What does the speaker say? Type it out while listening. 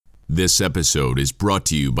This episode is brought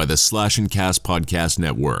to you by the Slash and Cast Podcast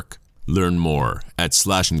Network. Learn more at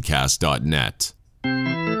slashandcast.net.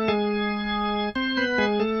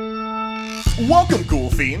 Welcome, Ghoul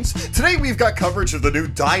Fiends! Today we've got coverage of the new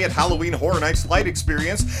Diet Halloween Horror Nights Light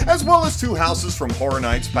experience, as well as two houses from Horror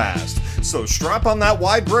Nights past. So strap on that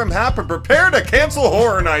wide brim hat and prepare to cancel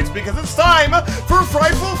Horror Nights, because it's time for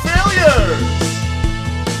Frightful Failures!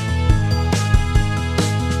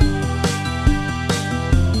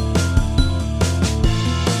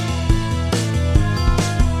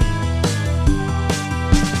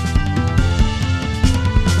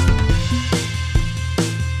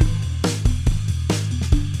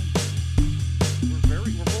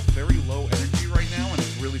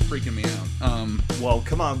 Well,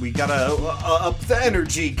 come on, we gotta up the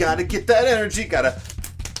energy, gotta get that energy,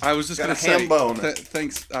 I was just gonna say, ham bone.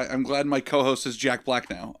 Thanks. I'm glad my co-host is Jack Black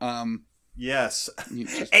now. Yes.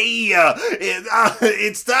 Hey,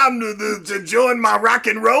 it's time to join my rock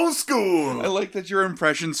and roll school. I like that your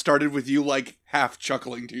impression started with you like half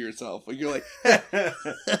chuckling to yourself. Like you're like,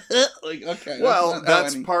 like okay. Well,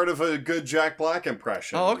 that's part of a good Jack Black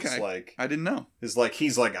impression. Oh, okay. Like, I didn't know. He's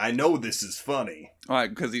like, I know this is funny. All right,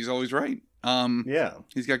 because he's always right. Yeah.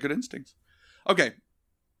 He's got good instincts. Okay.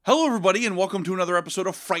 Hello, everybody, and welcome to another episode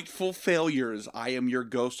of Frightful Failures. I am your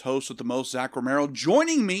ghost host with the most, Zach Romero.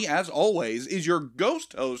 Joining me, as always, is your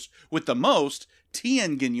ghost host with the most,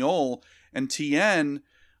 Tien Guignol. And Tien,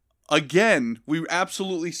 again, we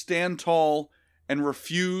absolutely stand tall and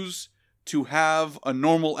refuse to have a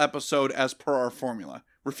normal episode as per our formula.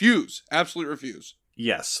 Refuse. Absolutely refuse.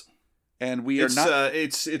 Yes. And we are not.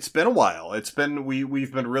 It's been a while.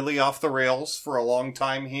 We've been really off the rails for a long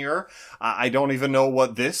time here. I don't even know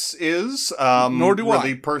what this is. Nor do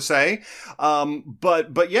really, I. per se.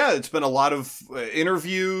 But yeah, it's been a lot of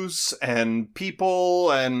interviews and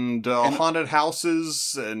people and haunted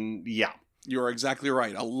houses and yeah. You're exactly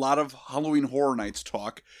right. A lot of Halloween Horror Nights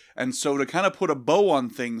talk. And so to kind of put a bow on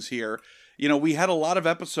things here, we had a lot of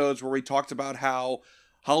episodes where we talked about how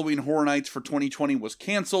Halloween Horror Nights for 2020 was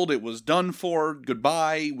canceled. It was done for.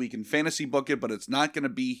 Goodbye. We can fantasy book it, but it's not going to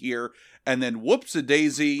be here. And then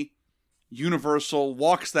whoops-a-daisy, Universal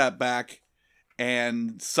walks that back,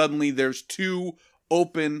 and suddenly there's two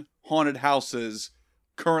open haunted houses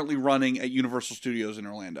currently running at Universal Studios in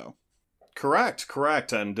Orlando. Correct.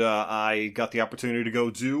 And I got the opportunity to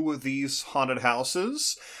go do these haunted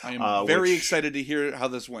houses. I am very excited to hear how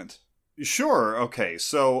this went. Sure. Okay.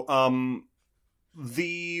 So,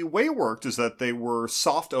 the way it worked is that they were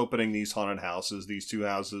soft opening these haunted houses, these two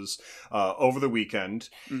houses, over the weekend.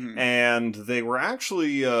 Mm-hmm. And they were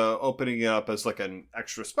actually opening it up as like an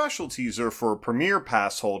extra special teaser for Premier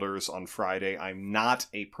Pass holders on Friday. I'm not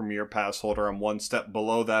a Premier Pass holder. I'm one step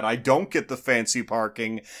below that. I don't get the fancy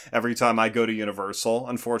parking every time I go to Universal,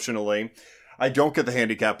 unfortunately. I don't get the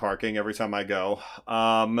handicap parking every time I go.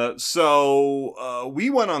 So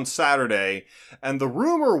we went on Saturday, and the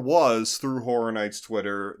rumor was through Horror Nights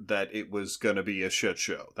Twitter that it was going to be a shit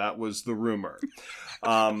show. That was the rumor.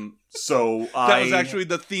 That was actually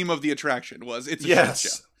the theme of the attraction. It's a shit show.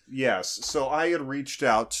 Yes. So I had reached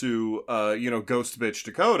out to Ghost Bitch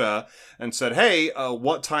Dakota and said, "Hey,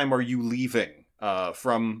 what time are you leaving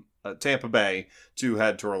from Tampa Bay to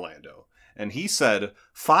head to Orlando?" And he said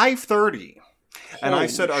 5:30. And I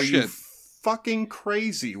said, "Are you fucking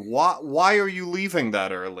crazy? Why are you leaving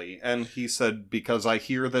that early?" And he said, "Because I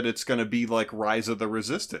hear that it's going to be like Rise of the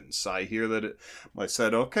Resistance. I hear that I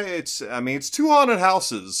said, "Okay, it's two haunted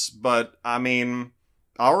houses, but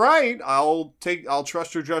all right, I'll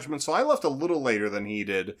trust your judgment." So I left a little later than he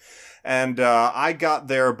did. And I got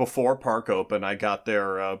there before park open. I got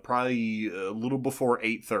there probably a little before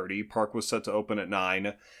 8:30. Park was set to open at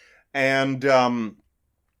 9. And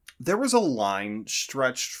there was a line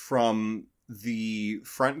stretched from the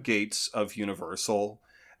front gates of Universal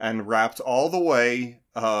and wrapped all the way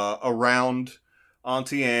around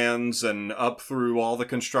Auntie Anne's and up through all the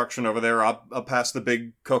construction over there, up past the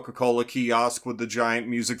big Coca-Cola kiosk with the giant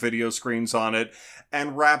music video screens on it,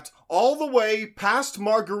 and wrapped all the way past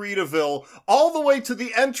Margaritaville, all the way to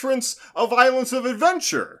the entrance of Islands of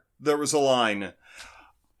Adventure. There was a line.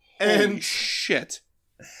 Holy shit.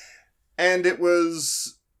 And it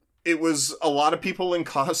was a lot of people in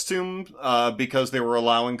costume, because they were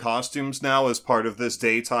allowing costumes now as part of this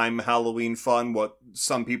daytime Halloween fun, what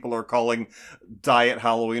some people are calling Diet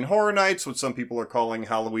Halloween Horror Nights, what some people are calling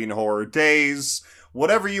Halloween Horror Days,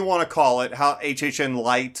 whatever you want to call it, HHN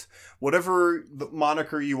Light, whatever the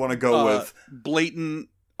moniker you want to go with. Blatant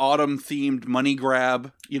autumn-themed money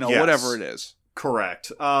grab, Yes. Whatever it is.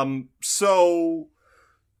 Correct. So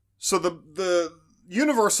the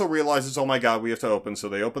Universal realizes, oh my god, we have to open, so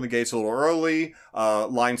they open the gates a little early.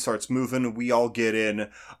 Line starts moving. We all get in.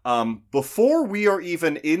 Before we are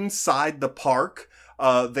even inside the park,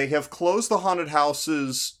 they have closed the haunted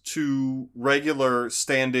houses to regular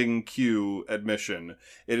standing queue admission.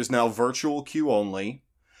 It is now virtual queue only.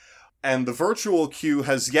 And the virtual queue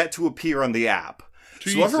has yet to appear on the app.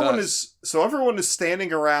 Jesus. So everyone is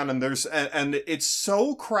standing around, and and it's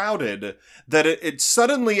so crowded that it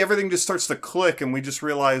suddenly everything just starts to click, and we just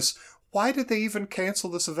realize, why did they even cancel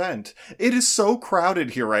this event? It is so crowded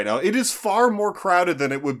here right now. It is far more crowded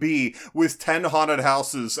than it would be with 10 haunted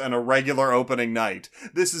houses and a regular opening night.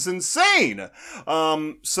 This is insane.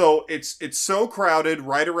 So it's so crowded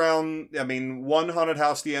right around, I mean, one haunted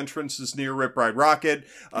house, the entrance is near Rip Ride Rocket.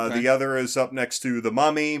 The other is up next to the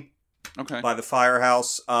Mummy. Okay. By the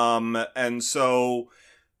firehouse. And so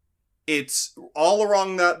it's all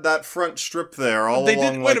along that front strip there. Wait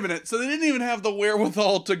a minute. So they didn't even have the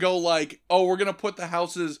wherewithal to go like, oh, we're going to put the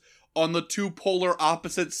houses on the two polar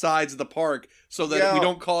opposite sides of the park so that we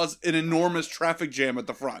don't cause an enormous traffic jam at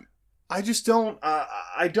the front. I just don't,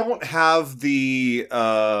 I don't have the,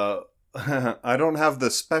 I don't have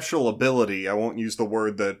the special ability. I won't use the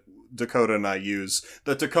word that Dakota and I use,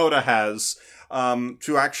 that Dakota has,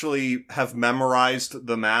 to actually have memorized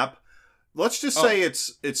the map. Let's just say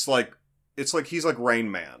it's like he's like Rain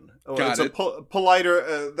Man. Got it.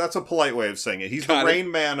 That's a polite way of saying it. He's the Rain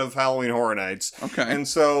Man of Halloween Horror Nights. Okay. And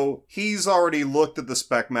so he's already looked at the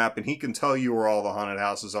spec map and he can tell you where all the haunted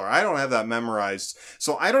houses are. I don't have that memorized.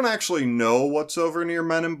 So I don't actually know what's over near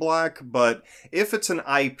Men in Black, but if it's an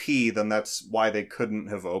IP, then that's why they couldn't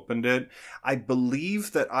have opened it. I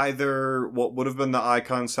believe that either what would have been the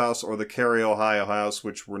Icons house or the Cary, Ohio house,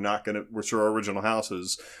 which are original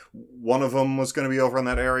houses, one of them was going to be over in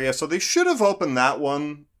that area. So they should have opened that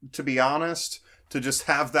one, to be honest, to just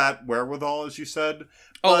have that wherewithal, as you said.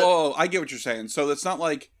 But, I get what you're saying. So it's not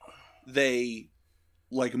like they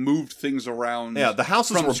like moved things around. Yeah, the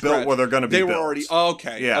houses were built where they're going to be built. They were already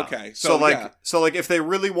okay. Yeah. Okay. So like if they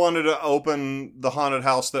really wanted to open the haunted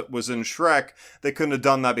house that was in Shrek, they couldn't have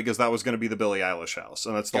done that because that was going to be the Billie Eilish house,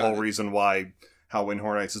 and that's the whole reason why Halloween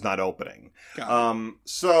Horror Nights is not opening.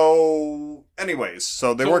 So anyways,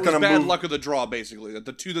 so they weren't going to move. Bad luck of the draw, basically. That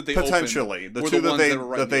the two that they potentially opened the were two the that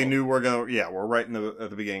ones they knew were going to were right at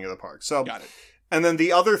the beginning of the park. So got it. And then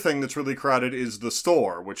the other thing that's really crowded is the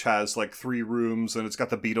store, which has like 3 rooms, and it's got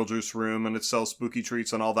the Beetlejuice room, and it sells spooky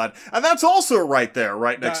treats and all that. And that's also right there,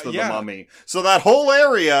 right next to the Mummy. So that whole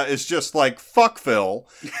area is just like Fuckville,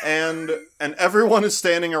 and everyone is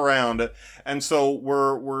standing around. And so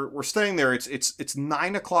we're staying there. It's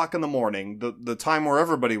 9:00 in the morning, the time where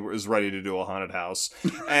everybody is ready to do a haunted house,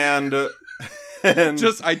 and.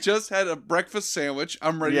 I just had a breakfast sandwich.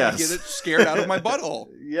 I'm ready to get it scared out of my butthole.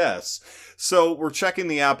 Yes. So we're checking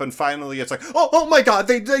the app, and finally it's like, oh my god,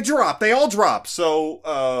 they drop. They all drop. So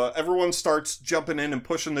everyone starts jumping in and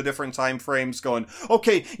pushing the different time frames, going,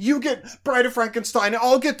 okay, you get Bride of Frankenstein,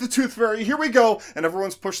 I'll get the Tooth Fairy, here we go. And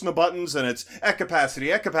everyone's pushing the buttons, and it's at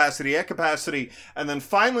capacity. And then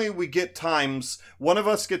finally we get times. One of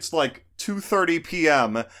us gets like 2:30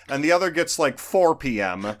 p.m. and the other gets like 4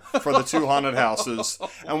 p.m. for the 2 haunted houses.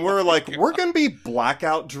 And we're like, we're going to be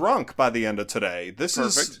blackout drunk by the end of today. This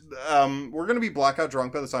is, we're going to be blackout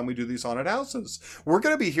drunk by the time we do these haunted houses. We're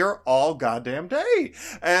going to be here all goddamn day.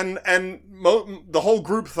 And the whole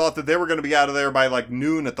group thought that they were going to be out of there by like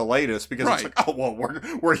noon at the latest, because it's like, oh, well,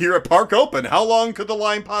 we're here at Park Open. How long could the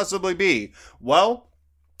line possibly be? Well,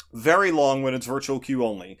 very long when it's virtual queue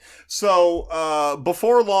only. So,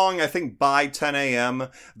 before long, I think by 10 a.m.,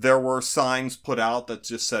 there were signs put out that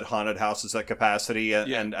just said haunted houses at capacity.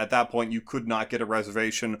 And at that point, you could not get a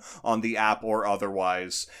reservation on the app or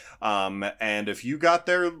otherwise. And if you got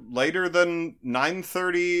there later than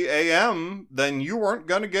 9:30 a.m., then you weren't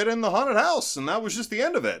going to get in the haunted house. And that was just the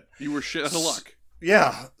end of it. You were shit out of luck.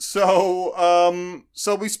 Yeah, so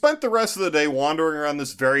we spent the rest of the day wandering around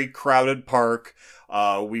this very crowded park.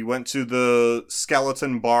 We went to the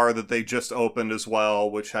Skeleton Bar that they just opened as well,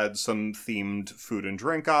 which had some themed food and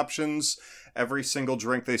drink options. Every single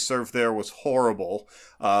drink they served there was horrible.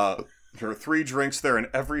 There were 3 drinks there, and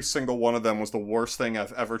every single one of them was the worst thing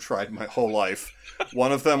I've ever tried in my whole life.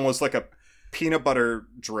 One of them was like a peanut butter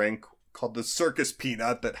drink called the Circus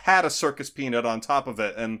Peanut that had a circus peanut on top of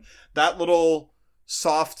it, and that little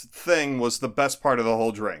soft thing was the best part of the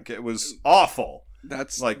whole drink. It was awful.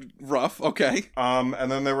 That's like rough. Okay. And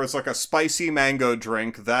then there was like a spicy mango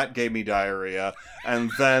drink that gave me diarrhea.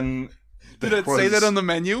 And then did it say that on the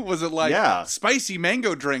menu? Was it like spicy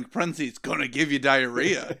mango drink? Parentheses, gonna give you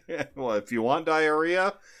diarrhea. Well, if you want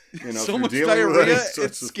diarrhea, You know, so if much you're dealing with diarrhea, any sorts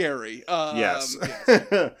it's of- scary. Yes.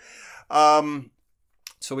 Yes.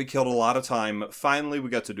 So we killed a lot of time. Finally, we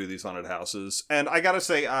got to do these haunted houses, and I gotta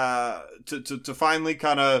say, to finally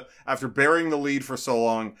kind of, after bearing the lead for so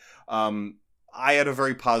long, I had a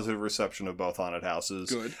very positive reception of both haunted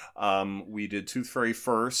houses. Good. We did Tooth Fairy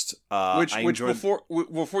first. Which I enjoyed...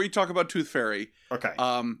 before you talk about Tooth Fairy, Okay.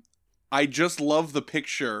 I just love the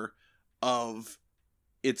picture of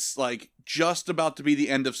it's like just about to be the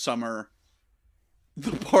end of summer.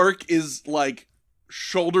 The park is like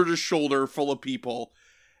shoulder to shoulder full of people,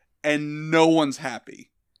 and no one's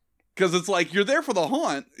happy. Because it's like, you're there for the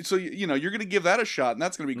haunt, so you know, you're going to give that a shot, and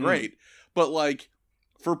that's going to be great. But like,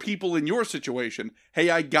 for people in your situation, hey,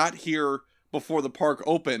 I got here before the park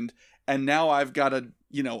opened, and now I've got a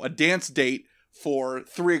dance date for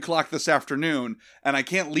 3:00 this afternoon, and I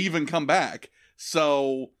can't leave and come back.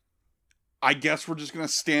 So I guess we're just going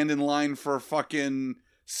to stand in line for fucking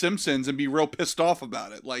Simpsons and be real pissed off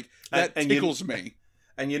about it. Like, that tickles me.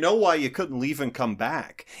 And you know why you couldn't leave and come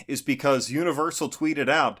back is because Universal tweeted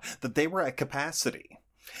out that they were at capacity.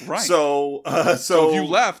 Right. So if you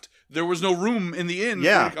left, there was no room in the inn for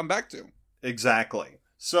you to come back to. Exactly.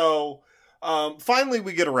 So finally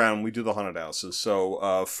we get around. We do the haunted houses.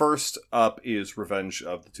 So first up is Revenge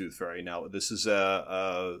of the Tooth Fairy. Now, this is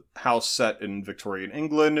a house set in Victorian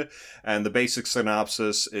England, and the basic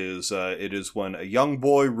synopsis is it is when a young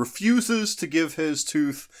boy refuses to give his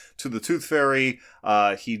tooth to the Tooth Fairy,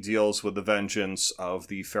 he deals with the vengeance of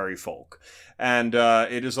the fairy folk. And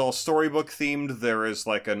it is all storybook themed. There is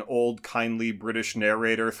like an old, kindly British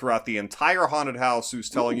narrator throughout the entire haunted house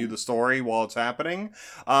who's telling you the story while it's happening.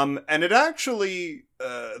 And it actually,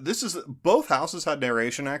 both houses had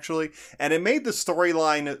narration actually, and it made the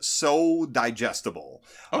storyline so digestible.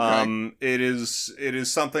 Okay. It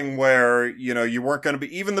is something where, you know, you weren't going to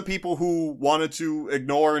be, even the people who wanted to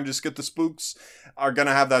ignore and just get the spooks are going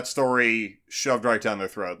to have that story shoved right down their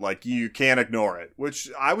throat. Like, you can't ignore it,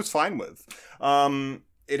 which I was fine with.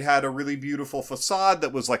 It had a really beautiful facade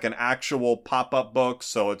that was like an actual pop-up book,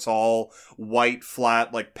 so it's all white,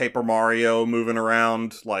 flat, like Paper Mario moving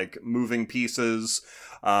around, like moving pieces.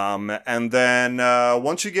 And then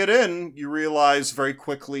once you get in, you realize very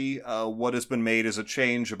quickly what has been made as a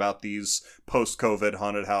change about these post-COVID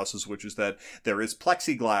haunted houses, which is that there is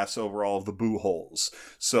plexiglass over all of the boo holes.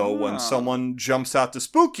 So when someone jumps out to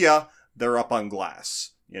spook you, they're up on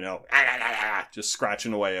glass, you know, just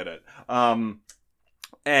scratching away at it.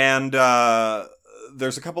 And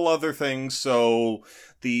there's a couple other things. So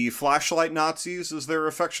the flashlight Nazis, as they're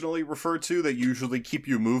affectionately referred to, that usually keep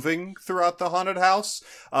you moving throughout the haunted house,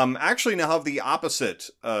 actually now have the opposite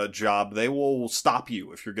job. They will stop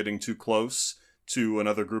you if you're getting too close to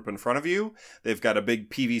another group in front of you. They've got a big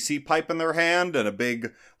PVC pipe in their hand and a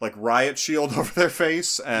big like riot shield over their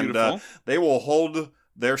face, and they will hold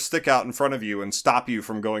their stick out in front of you and stop you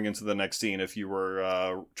from going into the next scene if you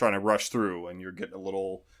were trying to rush through and you're getting a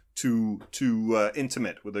little too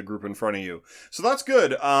intimate with a group in front of you. So that's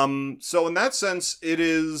good. So in that sense, it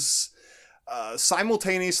is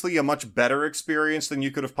simultaneously a much better experience than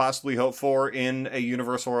you could have possibly hoped for in a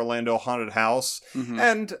Universal Orlando haunted house,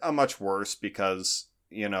 and a much worse because,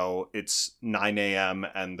 you know, it's 9 a.m.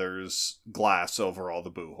 and there's glass over all the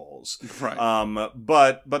boo holes. Right.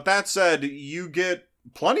 But that said, you get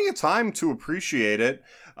plenty of time to appreciate it.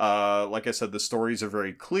 Like I said, the stories are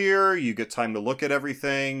very clear. You get time to look at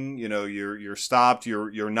everything. You know, you're stopped.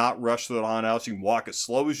 You're not rushed to the haunted house. You can walk as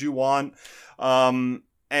slow as you want.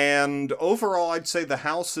 And overall, I'd say the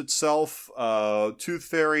house itself, Tooth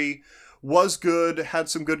Fairy, was good, had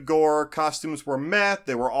some good gore. Costumes were meh.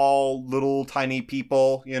 They were all little tiny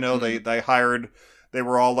people. You know, they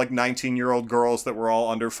were all like 19-year-old girls that were all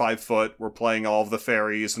under 5 foot, were playing all of the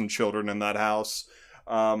fairies and children in that house.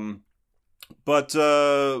 But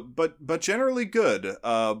generally good.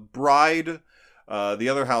 Bride, the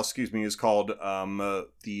other house, is called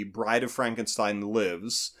The Bride of Frankenstein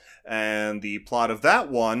Lives. And the plot of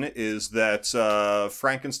that one is that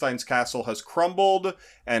Frankenstein's castle has crumbled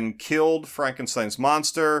and killed Frankenstein's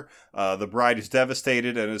monster. The bride is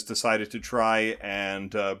devastated and has decided to try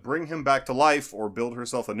and bring him back to life or build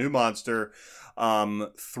herself a new monster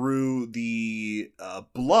through the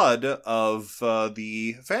blood of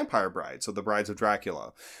the vampire brides, so the brides of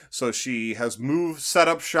Dracula. So she has set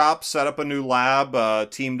up shop, set up a new lab,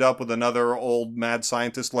 teamed up with another old mad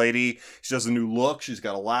scientist lady. She does a new look. She's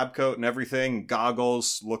got a lab coat and everything,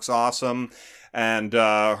 goggles, looks awesome. And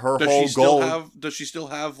her whole goal... Does she still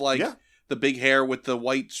have, like, the big hair with the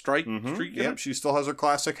white streak in Yep, it? she still has her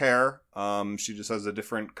classic hair. She just has a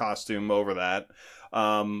different costume over that.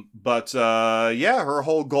 Yeah, her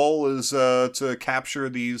whole goal is to capture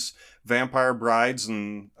these vampire brides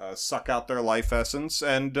and suck out their life essence.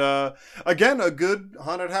 And again, a good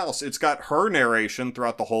haunted house. It's got her narration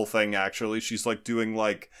throughout the whole thing, actually. She's like doing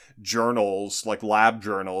like journals, like lab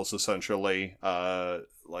journals, essentially.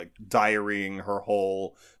 Like diarrheaing her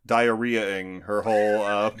whole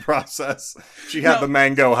process. She had the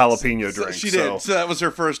mango jalapeno drink. She did. So that was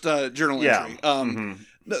her first journal entry.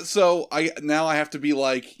 So I have to be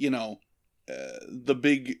like, the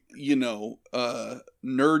big,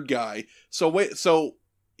 nerd guy. So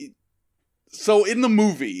in the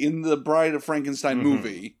movie, in the Bride of Frankenstein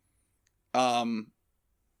movie,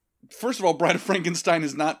 first of all, Bride of Frankenstein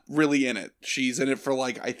is not really in it. She's in it for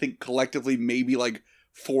like, I think collectively maybe like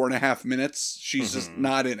 4.5 minutes. She's just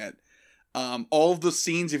not in it. All of the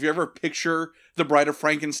scenes, if you ever picture the Bride of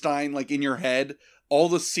Frankenstein like in your head, all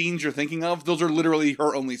the scenes you're thinking of, those are literally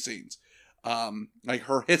her only scenes. Like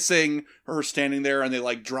her hissing, her standing there, and they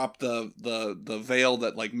like drop the veil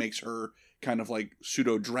that like makes her kind of like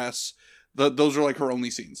pseudo dress. Those are like her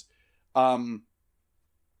only scenes. That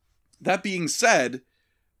being said,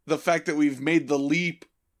 the fact that we've made the leap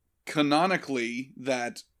canonically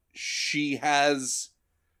that she has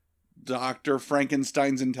Dr.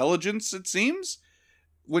 Frankenstein's intelligence, it seems,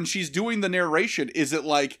 when she's doing the narration, is it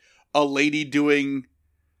like a lady doing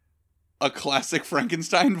a classic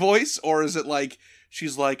Frankenstein voice, or is it like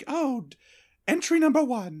she's like, oh, entry number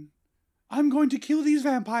 1, I'm going to kill these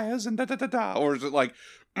vampires and da-da-da-da, or is it like,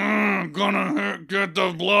 I'm gonna get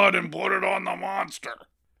the blood and put it on the monster?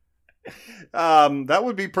 That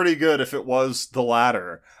would be pretty good if it was the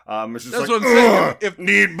latter. It's just that's like, what I'm saying. If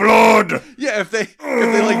need blood. Yeah, if they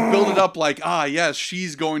like build it up like, yes,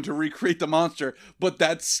 she's going to recreate the monster, but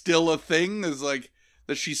that's still a thing, is like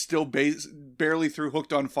that she's still barely through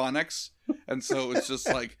Hooked on Phonics, and so it's just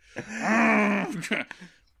like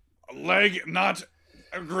leg not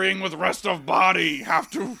agreeing with rest of body, have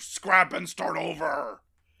to scrap and start over.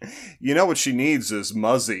 You know what she needs is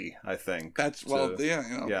Muzzy, I think. That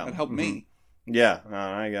helped me. Yeah,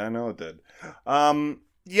 I know it did.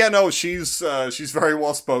 She's very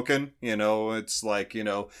well spoken. It's like,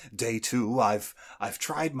 day 2, I've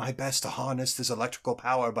tried my best to harness this electrical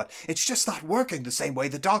power, but it's just not working the same way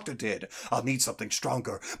the doctor did. I'll need something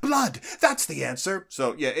stronger. Blood, that's the answer.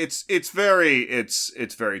 So yeah, it's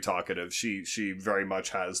very talkative. She very much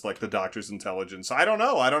has like the doctor's intelligence. I don't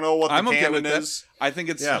know what the canon is. I think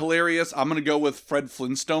it's hilarious. I'm gonna go with Fred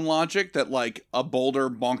Flintstone logic that like a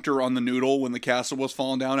boulder bonked her on the noodle when the castle was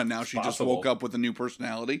falling down, and now she just woke up with a new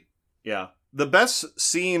personality. Yeah. The best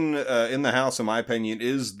scene in the house, in my opinion,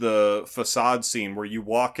 is the facade scene where you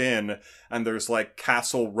walk in and there's like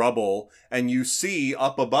castle rubble, and you see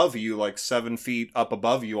up above you, like 7 feet up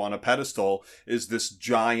above you on a pedestal, is this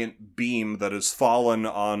giant beam that has fallen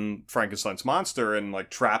on Frankenstein's monster and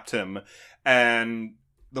like trapped him. And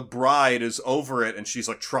the bride is over it and she's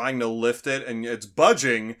like trying to lift it and it's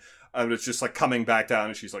budging. And it's just like coming back down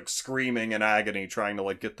and she's like screaming in agony trying to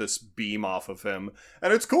like get this beam off of him.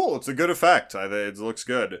 And it's cool. It's a good effect. It looks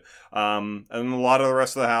good. And a lot of the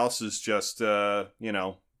rest of the house is just,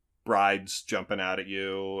 brides jumping out at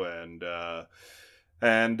you. And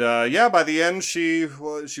by the end, she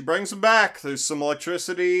brings him back. There's some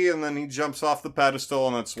electricity and then he jumps off the pedestal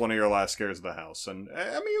and that's one of your last scares of the house. And I mean,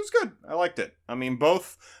 it was good. I liked it. I mean,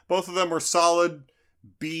 both of them were solid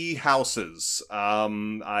B houses.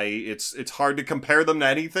 It's hard to compare them to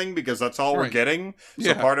anything because that's all we're getting.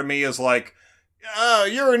 So part of me is like,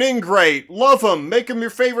 you're an ingrate. Love them. Make them your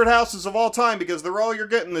favorite houses of all time because they're all you're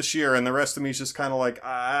getting this year. And the rest of me is just kind of like,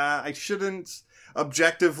 I shouldn't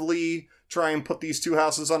objectively try and put these two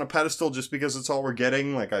houses on a pedestal just because it's all we're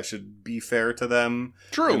getting. Like, I should be fair to them.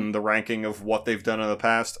 True. In the ranking of what they've done in the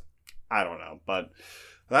past. I don't know, but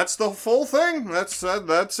that's the full thing. That's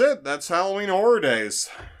it. That's Halloween Horror Days.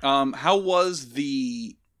 How was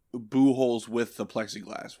the boo holes with the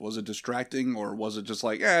plexiglass? Was it distracting, or was it just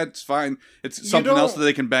like, it's fine. It's something else that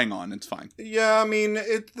they can bang on. It's fine. Yeah, I mean,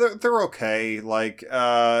 they're okay. Like,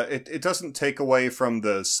 it doesn't take away from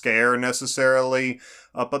the scare necessarily,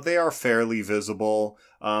 but they are fairly visible.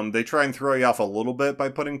 They try and throw you off a little bit by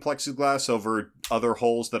putting plexiglass over other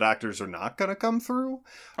holes that actors are not going to come through.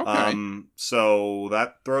 Okay. So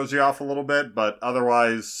that throws you off a little bit, but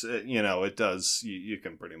otherwise, it does. You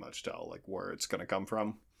can pretty much tell like where it's going to come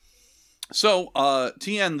from. So,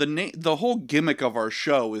 TN, the whole gimmick of our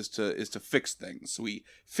show is to fix things. We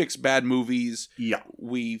fix bad movies. Yeah.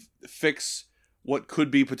 We fix what could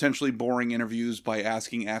be potentially boring interviews by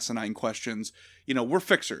asking asinine questions. We're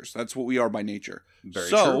fixers. That's what we are by nature. Very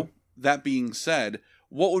so, true. that being said,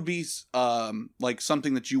 what would be like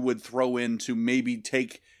something that you would throw in to maybe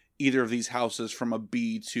take either of these houses from a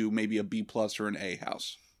B to maybe a B plus or an A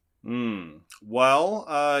house? Well,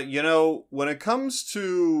 when it comes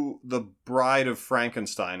to the Bride of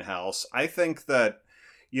Frankenstein house, I think that,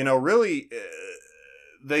 really,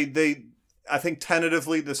 I think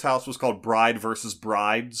tentatively this house was called Bride versus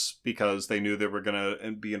Brides because they knew they were going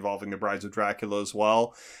to be involving the Brides of Dracula as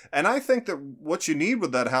well. And I think that what you need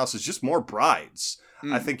with that house is just more brides.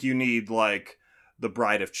 I think you need, like, the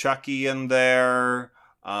Bride of Chucky in there.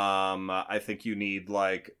 I think you need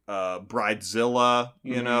like Bridezilla,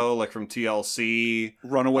 like from TLC.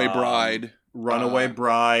 Runaway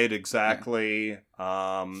Bride, exactly.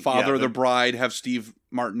 Yeah. Father of the Bride, have Steve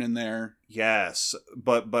Martin in there. Yes,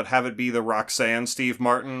 but have it be the Roxanne Steve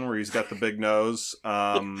Martin, where he's got the big nose.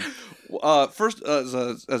 First,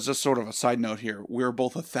 as just sort of a side note here, we're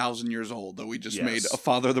both 1,000 years old, though we just made a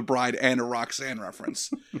Father of the Bride and a Roxanne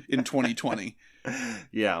reference in 2020.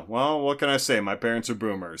 Yeah, well, what can I say? My parents are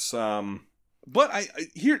boomers. But I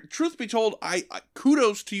here, truth be told, I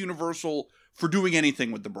kudos to Universal for doing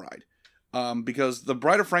anything with the Bride, because the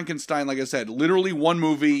Bride of Frankenstein, like I said, literally one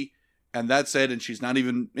movie, and that's it, and she's not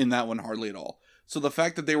even in that one hardly at all. So the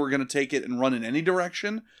fact that they were going to take it and run in any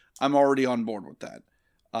direction, I'm already on board with that.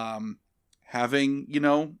 Having,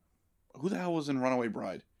 who the hell was in Runaway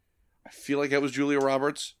Bride? I feel like it was Julia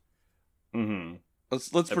Roberts. Mm-hmm.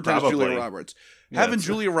 Let's pretend it's Julia Roberts. Yeah, Having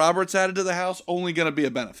Julia Roberts added to the house only going to be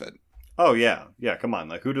a benefit. Oh yeah, come on,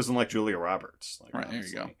 like who doesn't like Julia Roberts? Like, right,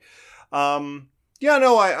 honestly. There you go. Yeah,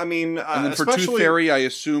 no, I mean, and then for Tooth Fairy, I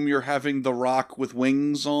assume you're having The Rock with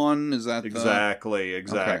wings on. Is that exactly?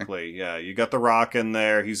 Okay. Yeah, you got The Rock in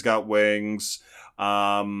there. He's got wings.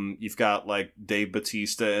 You've got like Dave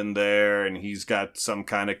Bautista in there, and he's got some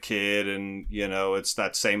kind of kid, and it's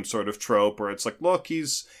that same sort of trope where it's like, look,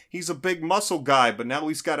 he's a big muscle guy, but now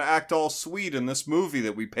he's got to act all sweet in this movie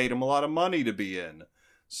that we paid him a lot of money to be in.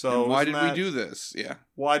 So and why did we do this? Yeah,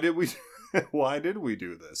 why did we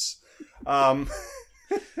do this?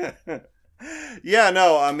 Yeah,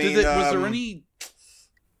 no, I mean,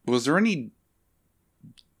 was there any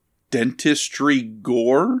dentistry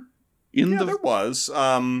gore? There was.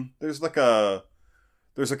 There's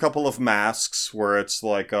a couple of masks where it's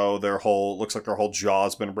like, looks like their whole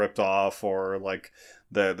jaw's been ripped off, or like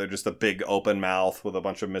they're just a big open mouth with a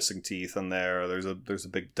bunch of missing teeth in there. There's a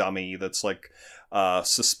big dummy that's like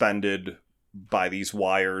suspended by these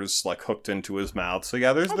wires like hooked into his mouth. So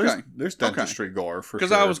yeah, there's dentistry gore for sure.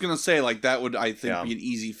 Because I was gonna say like that would be an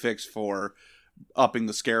easy fix for upping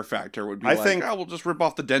the scare factor. Would be we'll just rip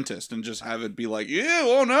off the dentist and just have it be like, yeah,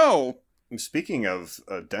 oh no. Speaking of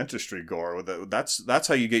dentistry gore, that's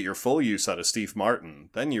how you get your full use out of Steve Martin.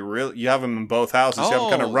 Then you have him in both houses. You have him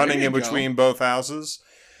kind of running in between both houses.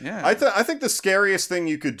 Yeah, I think the scariest thing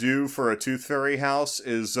you could do for a Tooth Fairy house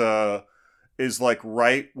is like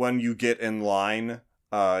right when you get in line,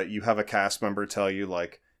 you have a cast member tell you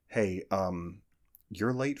like, hey,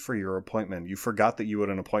 you're late for your appointment. You forgot that you had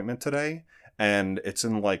an appointment today, and it's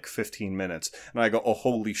in like 15 minutes. And I go, oh,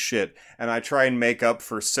 holy shit. And I try and make up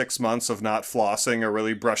for 6 months of not flossing or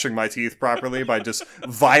really brushing my teeth properly by just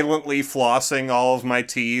violently flossing all of my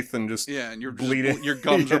teeth and just and you're bleeding. Your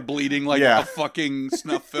gums are bleeding like a fucking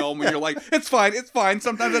snuff film, and you're like, it's fine.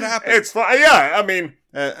 Sometimes it happens. It's fine. Yeah, I mean,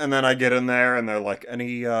 and then I get in there and they're like,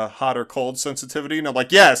 any hot or cold sensitivity? And I'm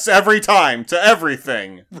like, yes, every time to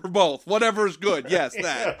everything. For both. Whatever's good. Yes,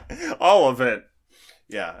 that. All of it.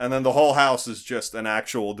 Yeah, and then the whole house is just an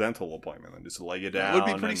actual dental appointment. And just lay you down. It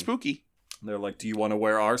would be pretty spooky. They're like, do you want to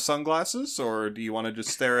wear our sunglasses, or do you want to just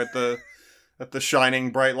stare at the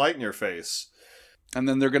shining bright light in your face? And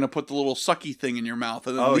then they're going to put the little sucky thing in your mouth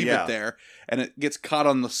and then leave it there. And it gets caught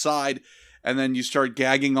on the side, and then you start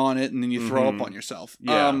gagging on it, and then you throw up on yourself.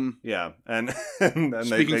 Yeah. And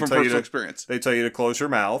speaking from personal experience. They tell you to close your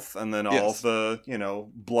mouth, and then all of the,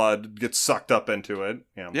 blood gets sucked up into it.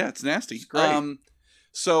 Yeah, it's nasty. It's great.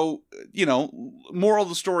 So, moral of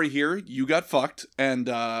the story here, you got fucked and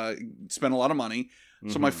spent a lot of money.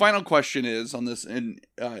 So my final question is, on this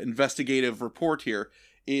investigative report here,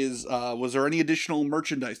 is was there any additional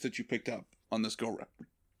merchandise that you picked up on this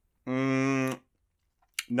go-round?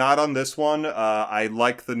 Not on this one. I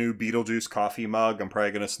like the new Beetlejuice coffee mug. I'm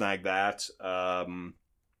probably going to snag that. I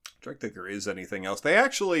don't think there is anything else. They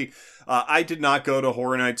actually, I did not go to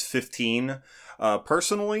Horror Nights 15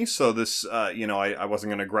 personally, so this, I wasn't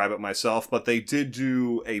going to grab it myself, but they did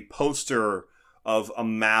do a poster of a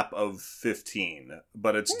map of 15,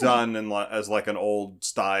 but it's done as like an old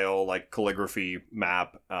style, like calligraphy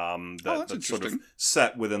map that's sort of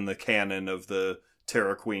set within the canon of the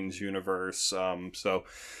Terra Queens universe. So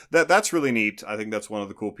that's really neat. I think that's one of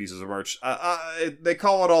the cool pieces of merch. They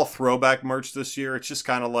call it all throwback merch this year. It's just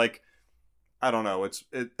kind of like, I don't know.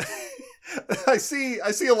 I see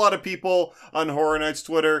a lot of people on Horror Nights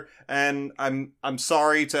Twitter, and I'm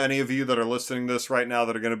sorry to any of you that are listening to this right now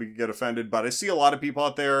that are going to get offended, but I see a lot of people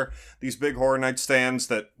out there, these big Horror Nights stands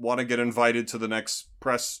that want to get invited to the next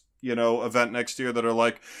press event next year, that are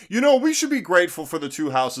like, we should be grateful for the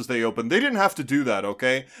 2 houses they opened. They didn't have to do that,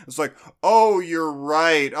 okay? It's like, oh, you're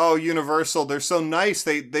right. Oh, Universal, they're so nice.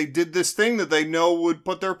 They did this thing that they know would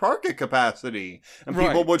put their park at capacity. And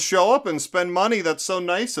people would show up and spend money. That's so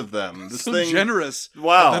nice of them. This so thing, generous.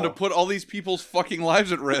 Wow. And to put all these people's fucking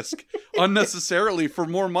lives at risk unnecessarily for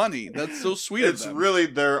more money. That's so sweet of them. It's really,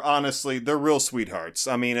 they're real sweethearts.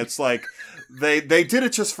 I mean, it's like, They did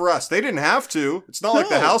it just for us. They didn't have to. It's not like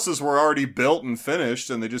the houses were already built and finished,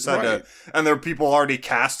 and they just had to. And there were people already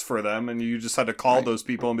cast for them, and you just had to call those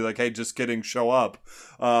people and be like, "Hey, just kidding, show up."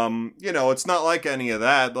 It's not like any of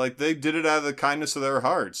that. Like, they did it out of the kindness of their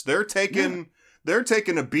hearts. They're taking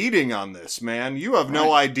a beating on this, man. You have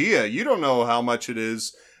no idea. You don't know how much it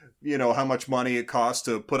is. How much money it costs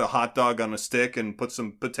to put a hot dog on a stick and put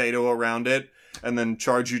some potato around it, and then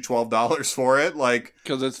charge you $12 for it, like,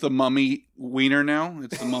 because it's the mummy wiener now.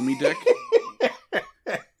 It's the mummy dick.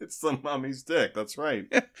 It's the mummy's dick. That's right.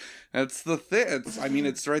 That's the thing.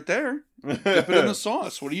 It's right there. Dip it in the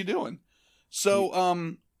sauce. What are you doing?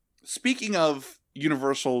 So, speaking of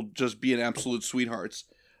Universal just being absolute sweethearts,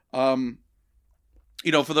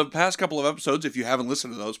 for the past couple of episodes, if you haven't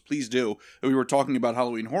listened to those, please do. We were talking about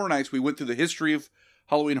Halloween Horror Nights. We went through the history of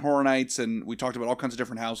Halloween Horror Nights, and we talked about all kinds of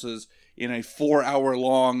different houses in a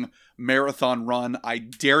 4-hour-long marathon run. I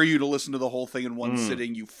dare you to listen to the whole thing in one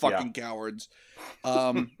sitting, you fucking cowards.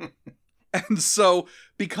 And so,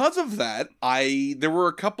 because of that, there were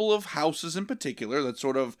a couple of houses in particular that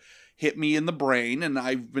sort of hit me in the brain, and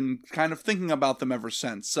I've been kind of thinking about them ever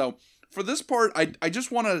since. So, for this part, I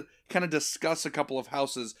just want to kind of discuss a couple of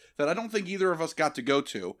houses that I don't think either of us got to go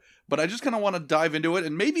to, but I just kind of want to dive into it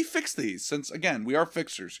and maybe fix these, since, again, we are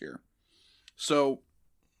fixers here. So,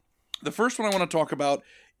 the first one I want to talk about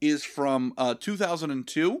is from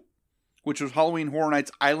 2002, which was Halloween Horror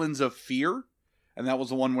Nights Islands of Fear, and that was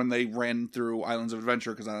the one when they ran through Islands of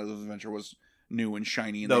Adventure, because Islands of Adventure was new and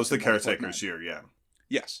shiny. And that was the Caretaker's year, yeah.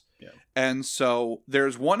 Yes. Yeah. And so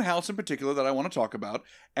there's one house in particular that I want to talk about,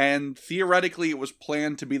 and theoretically it was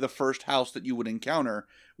planned to be the first house that you would encounter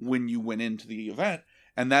when you went into the event,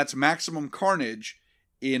 and that's Maximum Carnage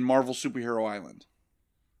in Marvel Superhero Island.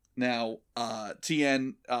 Now,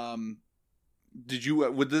 TN,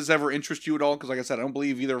 would this ever interest you at all? Because like I said, I don't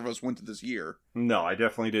believe either of us went to this year. No, I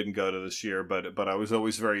definitely didn't go to this year, but I was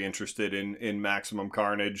always very interested in Maximum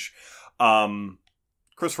Carnage.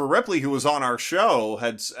 Christopher Ripley, who was on our show,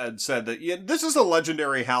 had said that this is a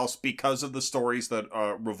legendary house because of the stories that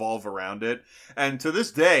revolve around it. And to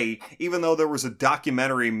this day, even though there was a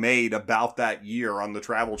documentary made about that year on the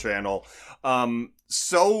Travel Channel,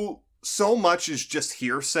 so much is just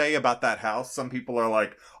hearsay about that house. Some people are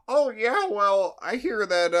like, oh, yeah, well, I hear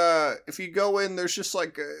that if you go in, there's just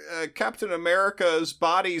like Captain America's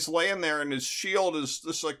body's laying there and his shield is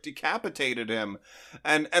just like decapitated him.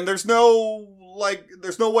 And there's no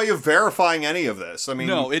way of verifying any of this. I mean,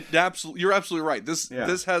 no, you're absolutely right. This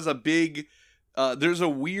has a big, there's a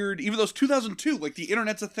weird, even though it's 2002, like the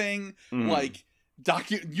internet's a thing, like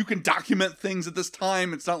you can document things at this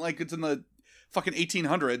time. It's not like it's in the fucking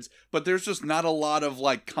 1800s, but there's just not a lot of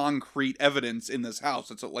like concrete evidence in this house.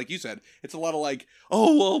 It's like you said, it's a lot of like,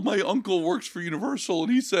 oh well, my uncle works for Universal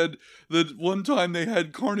and he said that one time they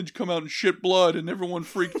had Carnage come out and shit blood and everyone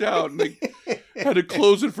freaked out and they had to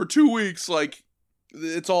close it for 2 weeks. Like,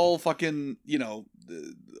 it's all fucking,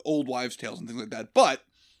 old wives' tales and things like that. But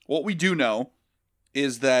what we do know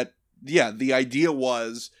is that the idea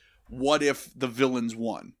was, what if the villains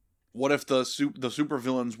won? What if the super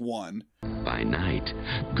villains won? By night,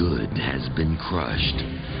 good has been crushed.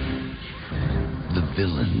 The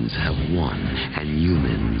villains have won, and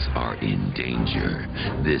humans are in danger.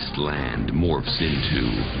 This land morphs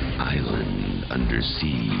into Island Under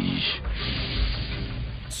Siege.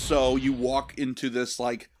 So you walk into this,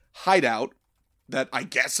 like, hideout that I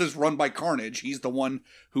guess is run by Carnage. He's the one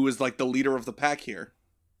who is, like, the leader of the pack here.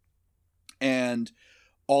 And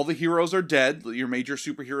all the heroes are dead. Your major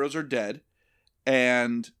superheroes are dead.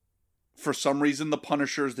 And for some reason, the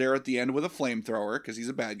Punisher's there at the end with a flamethrower, because he's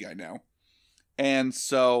a bad guy now. And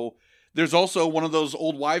so There's also one of those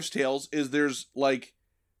old wives' tales is there's like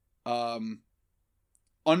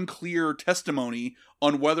unclear testimony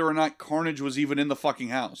on whether or not Carnage was even in the fucking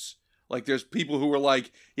house. Like there's people who were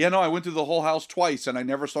like, yeah, no, I went through the whole house twice and I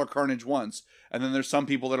never saw Carnage once. And then there's some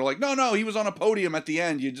people that are like, no, he was on a podium at the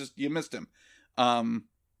end. You missed him.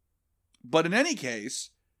 But in any case,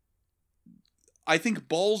 I think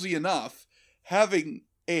ballsy enough having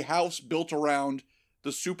a house built around the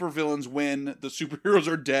supervillains win, the superheroes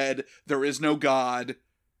are dead, there is no God,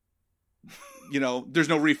 there's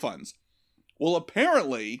no refunds. Well,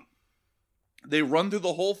 apparently, they run through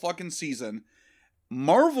the whole fucking season.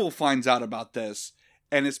 Marvel finds out about this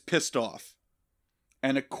and is pissed off.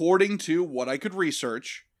 And according to what I could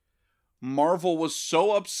research, Marvel was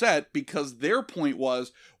so upset because their point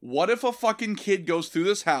was, what if a fucking kid goes through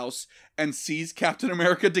this house and sees Captain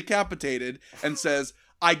America decapitated and says,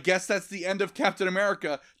 I guess that's the end of Captain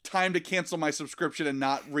America. Time to cancel my subscription and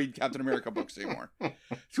not read Captain America books anymore.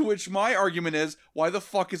 To which my argument is, why the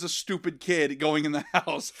fuck is a stupid kid going in the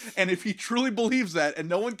house? And if he truly believes that and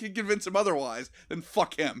no one can convince him otherwise, then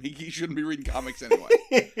fuck him. He shouldn't be reading comics anyway.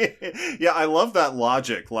 Yeah, I love that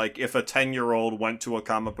logic. Like, if a 10-year-old went to a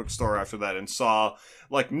comic book store after that and saw,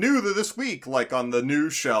 like, new this week, like, on the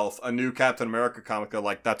news shelf, a new Captain America comic, they're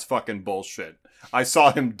like, that's fucking bullshit. I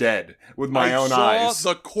saw him dead with my own eyes. I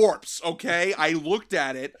saw the corpse, okay? I looked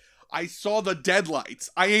at it. I saw the deadlights.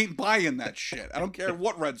 I ain't buying that shit. I don't care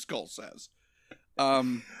what Red Skull says.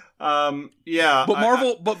 Yeah. But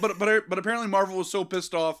Marvel, but apparently Marvel was so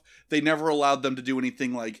pissed off, they never allowed them to do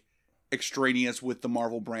anything, like, extraneous with the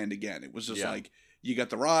Marvel brand again. It was just like, you got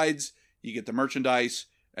the rides, you get the merchandise,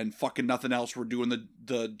 and fucking nothing else. We're doing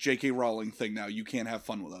the J.K. Rowling thing now. You can't have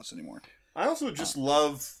fun with us anymore. I also just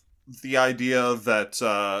love the idea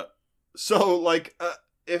that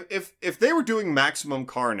if they were doing Maximum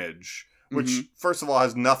Carnage, which first of all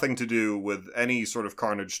has nothing to do with any sort of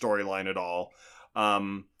Carnage storyline at all,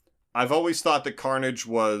 I've always thought that Carnage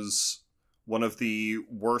was one of the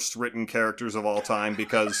worst written characters of all time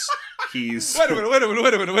because he's wait a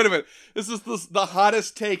minute. This is the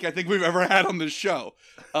hottest take I think we've ever had on this show.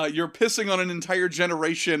 You're pissing on an entire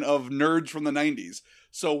generation of nerds from the 90s.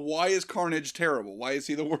 So why is Carnage terrible? Why is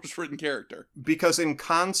he the worst written character? Because in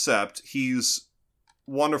concept, he's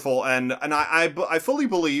wonderful, and I fully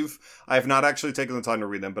believe, I have not actually taken the time to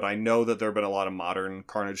read them, but I know that there have been a lot of modern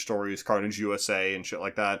Carnage stories, Carnage USA and shit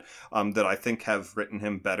like that, that I think have written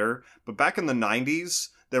him better. But back in the 90s,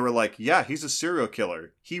 they were like, yeah, he's a serial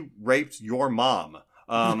killer. He raped your mom.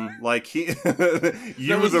 Like he, you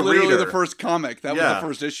that was the literally reader. The first comic. That was the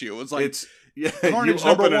first issue. It was like, Carnage you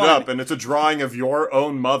open it #1. up and it's a drawing of your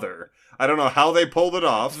own mother. I don't know how they pulled it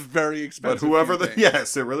off. It's very expensive. But whoever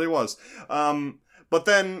yes, it really was. But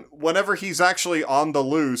then whenever he's actually on the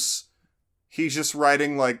loose, he's just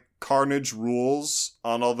writing like Carnage rules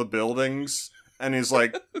on all the buildings. And he's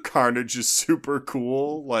like, Carnage is super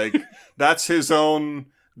cool. Like, that's his.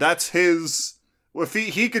 If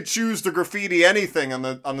he could choose to graffiti anything on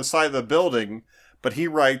the side of the building, but he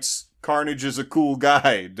writes, Carnage is a cool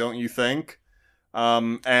guy, don't you think?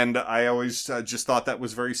 And I always just thought that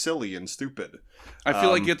was very silly and stupid. I feel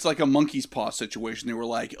like it's like a monkey's paw situation. They were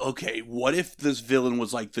like, okay, what if this villain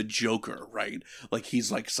was like the Joker, right? Like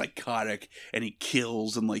he's like psychotic and he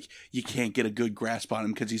kills and like you can't get a good grasp on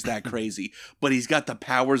him because he's that crazy. But he's got the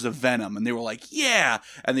powers of Venom. And they were like, yeah.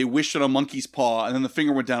 And they wished on a monkey's paw and then the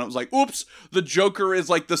finger went down. It was like, oops, the Joker is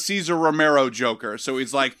like the Cesar Romero Joker. So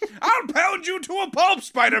he's like, I'll pound you to a pulp,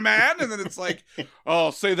 Spider-Man. And then it's like, oh,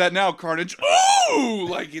 say that now, Carnage. Ooh!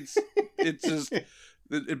 Like it's just...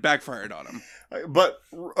 It backfired on him. But,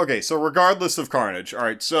 okay, so regardless of Carnage,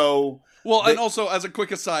 alright, so... Well, and also, as a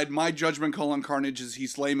quick aside, my judgment call on Carnage is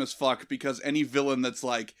he's lame as fuck, because any villain that's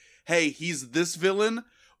like, hey, he's this villain,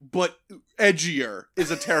 but edgier,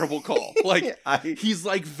 is a terrible call. Like, he's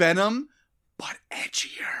like Venom, but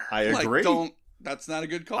edgier. I agree. Like, that's not a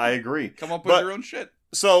good call. I agree. Come up with your own shit.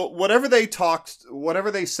 So, whatever they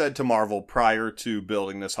said to Marvel prior to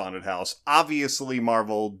building this haunted house, obviously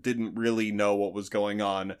Marvel didn't really know what was going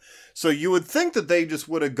on. So you would think that they just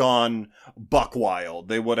would have gone buck wild.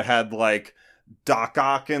 They would have had, like, Doc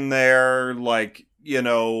Ock in there, like,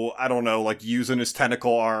 I don't know, like, using his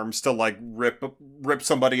tentacle arms to, like, rip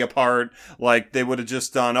somebody apart. Like, they would have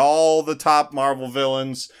just done all the top Marvel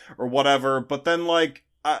villains or whatever. But then, like,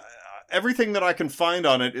 everything that I can find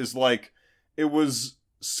on it is, like, it was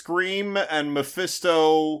Scream and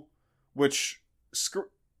Mephisto, which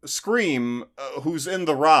Scream, who's in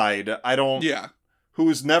the ride,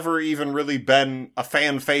 who's never even really been a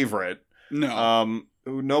fan favorite. No.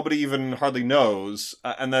 Who nobody even hardly knows.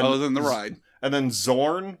 And then other than the ride. And then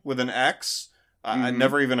Zorn with an X, I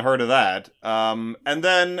never even heard of that. And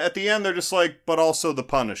then at the end, they're just like, but also the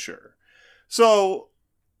Punisher. So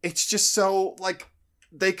it's just so, like,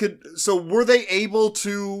 were they able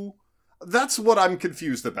to... That's what I'm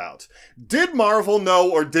confused about. Did Marvel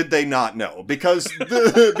know or did they not know? Because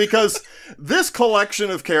because this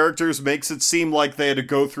collection of characters makes it seem like they had to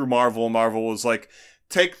go through Marvel. Marvel was like,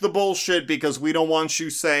 take the bullshit because we don't want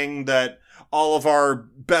you saying that all of our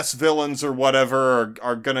best villains or whatever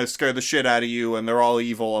are gonna scare the shit out of you and they're all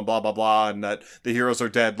evil and blah, blah, blah, and that the heroes are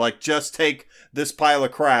dead. Like, just take this pile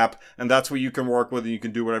of crap and that's what you can work with and you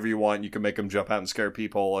can do whatever you want. You can make them jump out and scare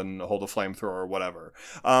people and hold a flamethrower or whatever.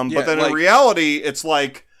 But then in reality, it's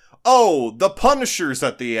like, oh, the Punisher's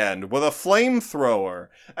at the end with a flamethrower.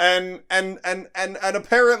 And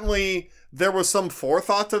apparently... there was some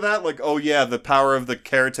forethought to that, like, oh yeah, the power of the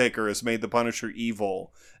Caretaker has made the Punisher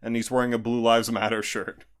evil, and he's wearing a Blue Lives Matter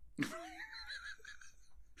shirt.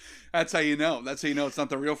 That's how you know. That's how you know it's not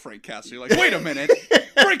the real Frank Castle. You're like, wait a minute,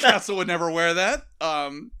 Frank Castle would never wear that.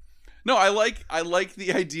 No, I like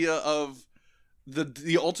the idea of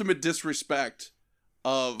the ultimate disrespect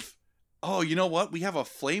of, oh, you know what? We have a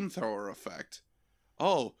flamethrower effect.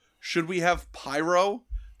 Oh, should we have Pyro,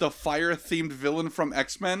 the fire-themed villain from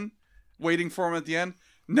X-Men, waiting for him at the end?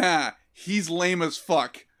 Nah, he's lame as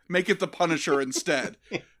fuck. Make it the Punisher instead.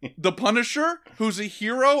 The Punisher, who's a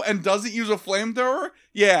hero and doesn't use a flamethrower?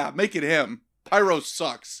 Yeah, make it him. Pyro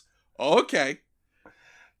sucks. Okay.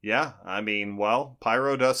 Yeah, I mean, well,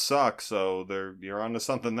 Pyro does suck, so you're onto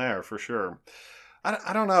something there for sure.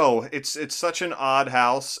 I don't know. It's such an odd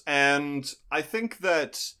house, and I think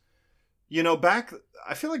that, you know,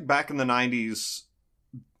 I feel like back in the 90s,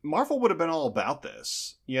 Marvel would have been all about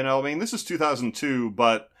this. You know, I mean, this is 2002,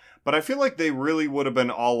 but I feel like they really would have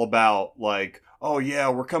been all about, like, oh yeah,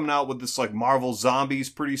 we're coming out with this, like, Marvel Zombies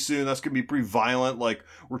pretty soon. That's going to be pretty violent. Like,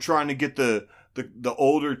 we're trying to get the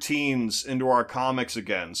older teens into our comics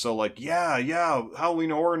again. So, like, yeah,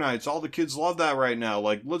 Halloween Horror Nights. All the kids love that right now.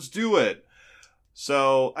 Like, let's do it.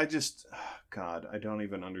 So, God, I don't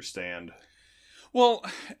even understand. Well,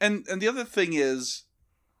 and the other thing is,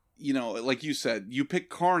 you know, like you said, you pick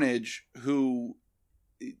Carnage, who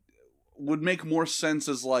would make more sense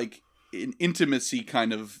as, like, an intimacy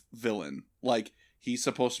kind of villain. Like, he's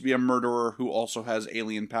supposed to be a murderer who also has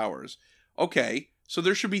alien powers. Okay, so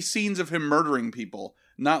there should be scenes of him murdering people.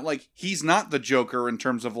 Not like, he's not the Joker in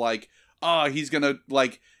terms of, like, he's gonna,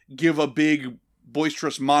 like, give a big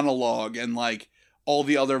boisterous monologue and, like, all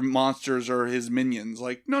the other monsters are his minions.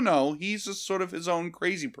 Like, no, he's just sort of his own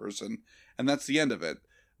crazy person. And that's the end of it.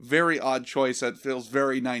 Very odd choice that feels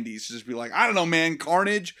very 90s to just be like, I don't know, man,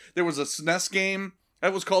 Carnage. There was a SNES game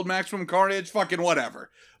that was called Maximum Carnage. Fucking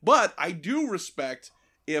whatever. But I do respect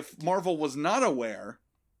if Marvel was not aware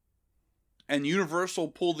and Universal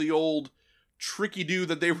pulled the old tricky do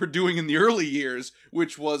that they were doing in the early years,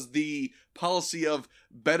 which was the policy of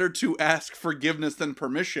better to ask forgiveness than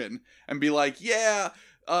permission, and be like, yeah,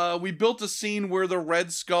 we built a scene where the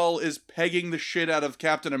Red Skull is pegging the shit out of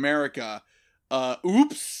Captain America.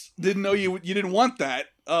 Oops, didn't know you didn't want that.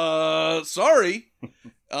 Sorry.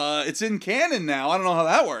 It's in canon now. I don't know how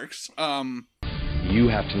that works. You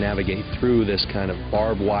have to navigate through this kind of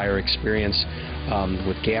barbed wire experience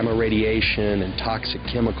with gamma radiation and toxic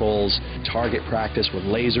chemicals, target practice with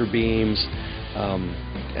laser beams,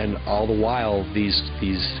 and all the while these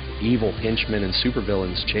evil henchmen and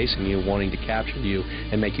supervillains chasing you, wanting to capture you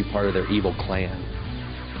and make you part of their evil clan.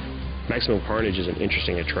 Maximum Carnage is an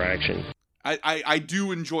interesting attraction. I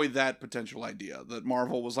do enjoy that potential idea that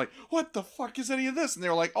Marvel was like, what the fuck is any of this? And they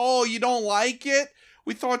were like, oh, you don't like it?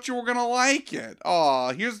 We thought you were gonna like it.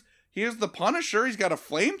 Oh, here's the Punisher. He's got a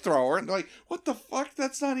flamethrower. And they're like, what the fuck?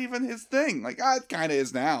 That's not even his thing. Like, it kind of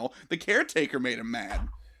is now. The Caretaker made him mad.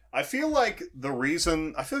 I feel like the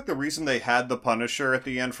reason they had the Punisher at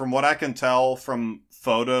the end, from what I can tell from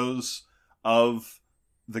photos of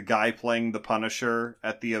the guy playing the Punisher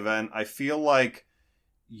at the event, I feel like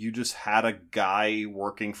you just had a guy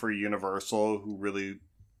working for Universal who really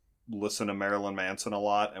listened to Marilyn Manson a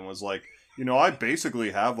lot and was like, you know, I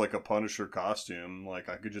basically have, like, a Punisher costume. Like,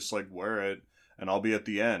 I could just, like, wear it and I'll be at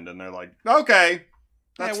the end. And they're like, okay,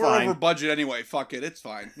 that's we're fine. Over budget anyway. Fuck it. It's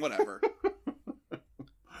fine. Whatever.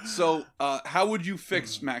 So, how would you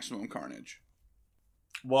fix Maximum Carnage?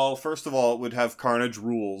 Well, first of all, it would have Carnage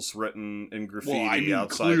rules written in graffiti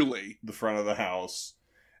outside the front of the house.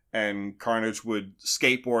 And Carnage would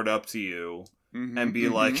skateboard up to you and be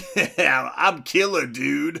like, I'm killer,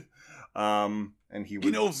 dude. And and he would...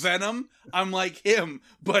 You know, Venom, I'm like him,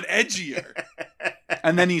 but edgier.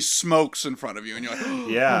 And then he smokes in front of you, and you're like,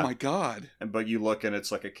 Yeah. oh my God. But you look, and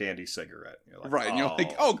it's like a candy cigarette. You're like, Right, and you're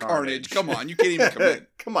like, oh, Carnage, come on, you can't even commit.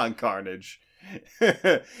 Come on, Carnage.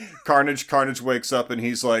 Carnage wakes up, and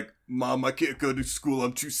he's like, Mom, I can't go to school,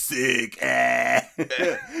 I'm too sick. Damn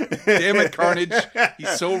it, Carnage.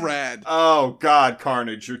 He's so rad. Oh, God,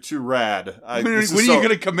 Carnage, you're too rad. When are you going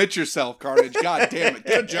to commit yourself, Carnage? God damn it,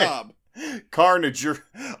 get a job. Carnage,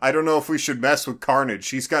 I don't know if we should mess with Carnage.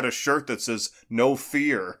 He's got a shirt that says, no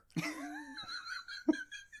fear.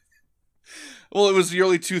 Well, it was the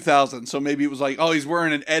early 2000s, so maybe it was like, oh, he's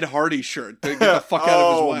wearing an Ed Hardy shirt to get the fuck out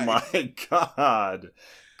of his way. Oh, my God.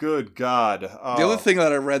 Good God. Oh. The other thing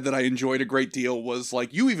that I read that I enjoyed a great deal was,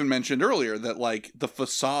 like, you even mentioned earlier that, like, the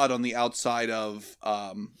facade on the outside of,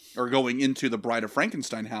 or going into the Bride of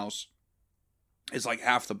Frankenstein house is, like,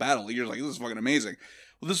 half the battle. You're like, this is fucking amazing.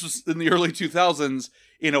 Well, this was in the early 2000s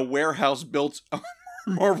in a warehouse built on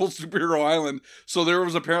Marvel Superhero Island, so there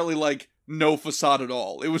was apparently, like, no facade at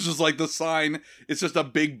all. It was just like the sign, it's just a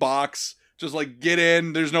big box, just like, get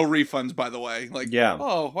in, there's no refunds, by the way. Like, yeah.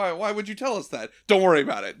 Oh, why would you tell us that? Don't worry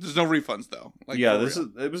about it. There's no refunds, though. Like, yeah,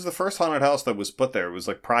 it was the first haunted house that was put there. It was,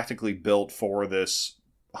 like, practically built for this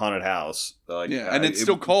haunted house. Like, yeah, and it's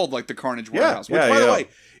still called, like, the Carnage Warehouse. Which, by the way,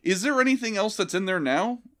 is there anything else that's in there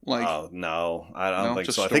now? Like, oh, no, I don't think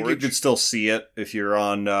so. Storage? I think you could still see it if you're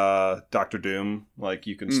on Doctor Doom. Like,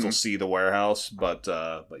 you can still see the warehouse, but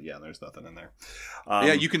yeah, there's nothing in there.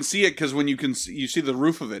 Yeah, you can see it because when you see the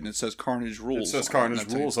roof of it and it says Carnage Rules. It says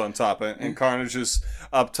Carnage Rules on top, and Carnage is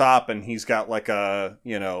up top, and he's got like a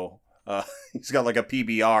he's got like a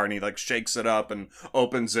PBR, and he like shakes it up and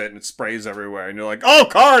opens it, and it sprays everywhere, and you're like, oh,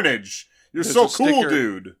 Carnage, you're so cool,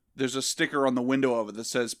 dude. There's a sticker on the window of it that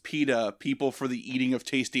says PETA, People for the Eating of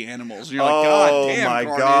Tasty Animals. And you're like, God damn, my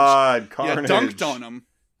Carnage. God, Carnage. You dunked on him.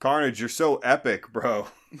 Carnage, you're so epic, bro.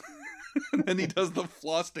 And then he does the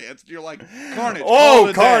floss dance. And you're like, Carnage.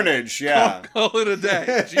 Oh, Carnage, day. Yeah. Call it a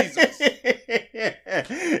day. Jesus.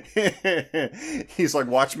 He's like,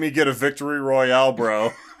 watch me get a victory royale,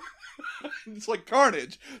 bro. It's like,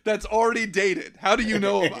 Carnage, that's already dated. How do you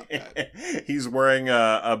know about that? He's wearing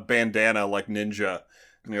a bandana like Ninja.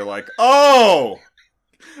 And you're like, oh,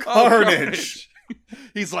 Carnage.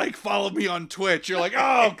 He's like, follow me on Twitch. You're like,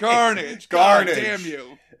 oh, Carnage. Carnage. God damn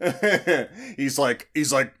you. He's like,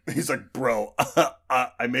 bro,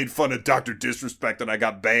 I made fun of Dr. Disrespect and I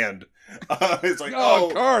got banned. It's like,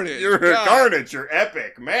 oh, Carnage. You're Carnage. You're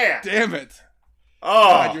epic, man. Damn it. Oh,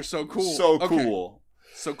 God, you're so cool. So cool.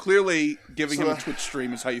 So clearly, giving him a Twitch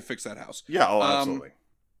stream is how you fix that house. Yeah, absolutely.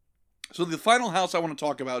 So the final house I want to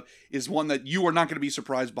talk about is one that you are not going to be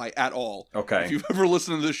surprised by at all. Okay. If you've ever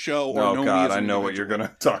listened to this show or know me as I know what you're going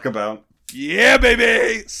to talk about. Yeah,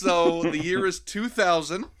 baby! So the year is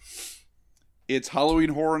 2000. It's Halloween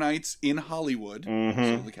Horror Nights in Hollywood.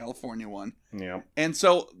 So the California one. Yeah. And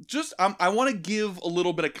so just I want to give a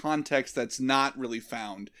little bit of context that's not really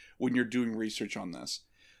found when you're doing research on this.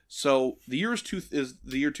 So the year is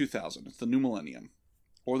the year 2000. It's the new millennium.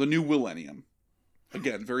 Or the new millennium.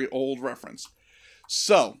 Again, very old reference.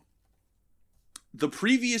 So, the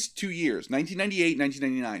previous 2 years, 1998,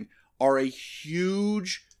 1999, are a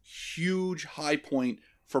huge, huge high point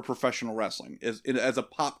for professional wrestling as a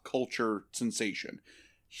pop culture sensation.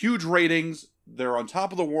 Huge ratings. They're on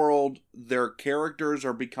top of the world. Their characters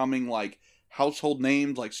are becoming like household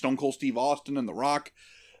names like Stone Cold Steve Austin and The Rock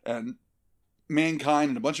and Mankind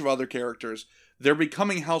and a bunch of other characters. They're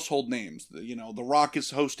becoming household names. You know, The Rock is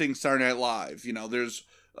hosting Saturday Night Live. You know, there's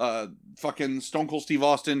fucking Stone Cold Steve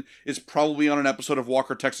Austin is probably on an episode of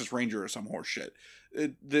Walker, Texas Ranger or some horse shit.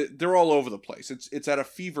 They're all over the place. It's at a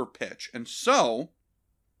fever pitch. And so,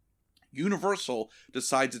 Universal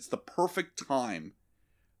decides it's the perfect time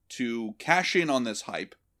to cash in on this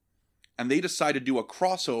hype. And they decide to do a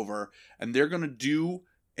crossover. And they're going to do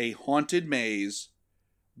a haunted maze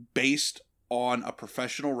based on a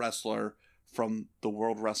professional wrestler from the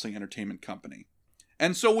World Wrestling Entertainment Company.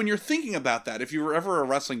 And so when you're thinking about that, if you were ever a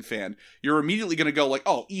wrestling fan, you're immediately going to go like,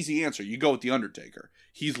 oh, easy answer. You go with The Undertaker.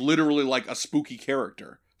 He's literally like a spooky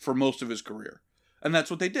character for most of his career. And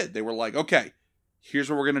that's what they did. They were like, okay, here's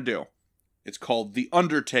what we're going to do. It's called The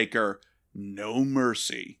Undertaker No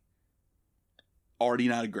Mercy. Already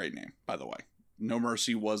not a great name, by the way. No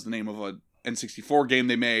Mercy was the name of a N64 game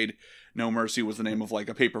they made. No Mercy was the name of like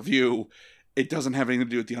a pay-per-view. It doesn't have anything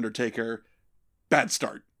to do with The Undertaker. Bad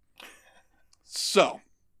start. So,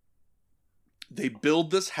 they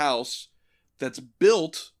build this house that's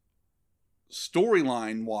built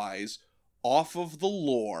storyline-wise off of the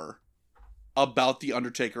lore about The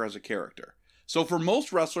Undertaker as a character. So for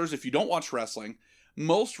most wrestlers, if you don't watch wrestling,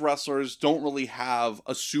 most wrestlers don't really have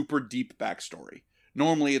a super deep backstory.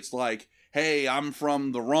 Normally it's like, hey, I'm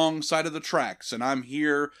from the wrong side of the tracks, and I'm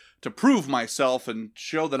here to prove myself and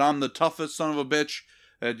show that I'm the toughest son of a bitch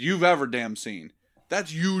that you've ever damn seen.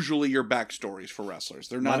 That's usually your backstories for wrestlers.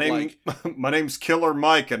 They're not My name's Killer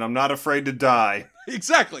Mike, and I'm not afraid to die.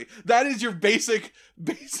 Exactly. That is your basic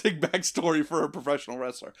backstory for a professional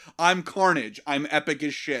wrestler. I'm Carnage. I'm epic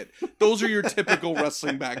as shit. Those are your typical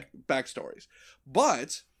wrestling backstories.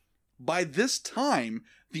 But by this time,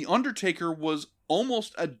 The Undertaker was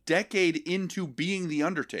almost a decade into being The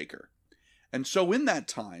Undertaker. And so in that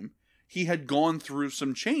time, he had gone through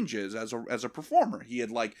some changes as a performer. He had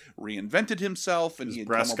reinvented himself, and his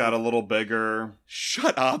breasts got a little bigger.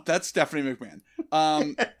 Shut up! That's Stephanie McMahon.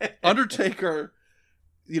 Undertaker,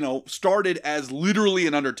 started as literally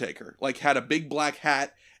an Undertaker. Had a big black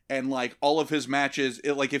hat, and all of his matches,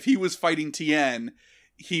 if he was fighting TN,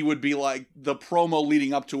 he would be the promo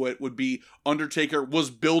leading up to it would be Undertaker was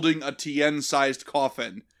building a TN-sized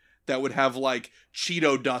coffin that would have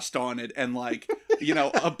Cheeto dust on it and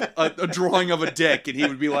a drawing of a dick, and he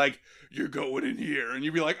would be like, "You're going in here," and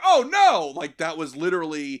you'd be like, "Oh no!" That was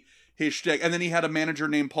literally his shtick. And then he had a manager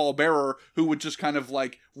named Paul Bearer who would just kind of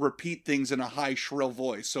repeat things in a high shrill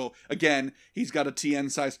voice. So again, he's got a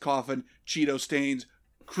TN-sized coffin, Cheeto stains,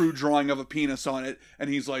 crude drawing of a penis on it, and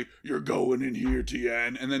he's like, "You're going in here,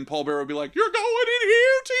 TN," and then Paul Bearer would be like, "You're going in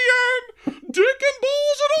here, TN, dick and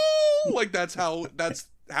balls and all." That's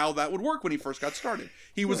how that would work when he first got started.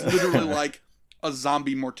 He was literally a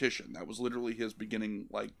zombie mortician. That was literally his beginning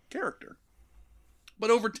character. But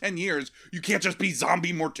over 10 years, you can't just be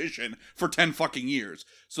zombie mortician for 10 fucking years.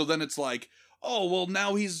 So then it's oh, well,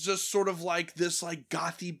 now he's just sort of this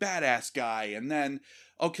gothy badass guy, and then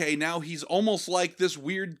okay, now he's almost this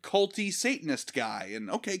weird culty Satanist guy, and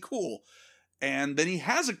okay, cool. And then he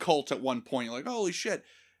has a cult at one point, holy shit.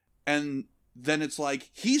 And then it's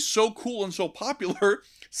he's so cool and so popular,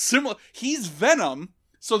 he's Venom,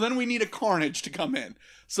 so then we need a Carnage to come in.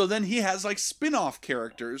 So then he has spin-off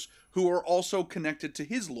characters who are also connected to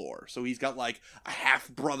his lore. So he's got a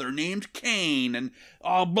half-brother named Kane, and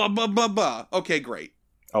blah, blah, blah, blah. Okay, great.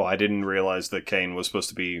 Oh, I didn't realize that Kane was supposed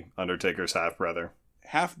to be Undertaker's half-brother.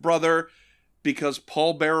 Half-brother, because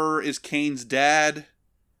Paul Bearer is Kane's dad,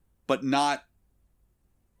 but not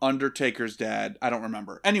Undertaker's dad. I don't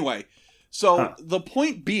remember. Anyway, so the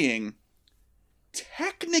point being,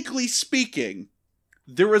 technically speaking,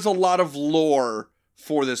 there is a lot of lore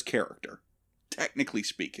for this character. Technically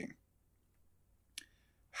speaking.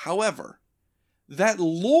 However, that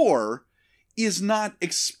lore is not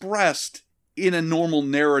expressed in a normal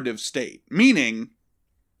narrative state. Meaning,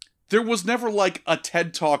 there was never a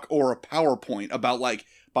TED Talk or a PowerPoint about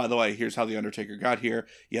by the way, here's how The Undertaker got here.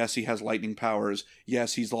 Yes, he has lightning powers.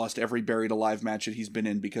 Yes, he's lost every buried alive match that he's been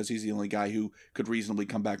in because he's the only guy who could reasonably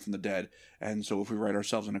come back from the dead. And so if we write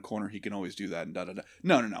ourselves in a corner, he can always do that and da-da-da.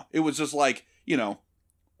 No. It was just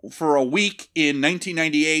for a week in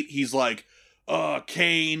 1998, he's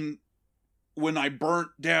Kane, when I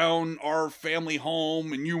burnt down our family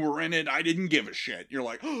home and you were in it, I didn't give a shit. You're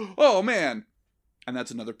like, oh man. And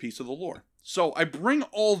that's another piece of the lore. So I bring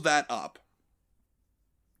all that up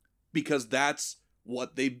because that's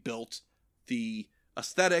what they built the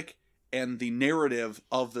aesthetic and the narrative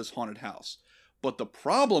of this haunted house. But the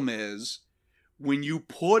problem is, when you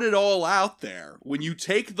put it all out there, when you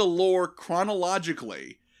take the lore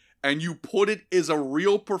chronologically and you put it as a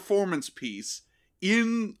real performance piece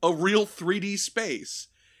in a real 3D space,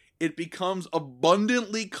 it becomes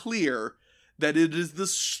abundantly clear that it is the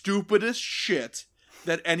stupidest shit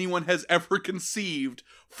that anyone has ever conceived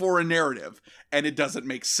for a narrative. And it doesn't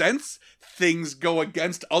make sense. Things go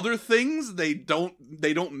against other things. They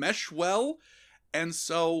don't mesh well. And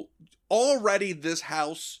so already this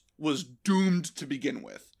house was doomed to begin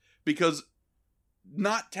with, because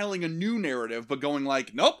not telling a new narrative, but going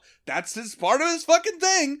nope, that's his part of his fucking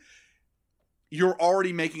thing. You're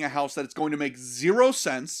already making a house that it's going to make zero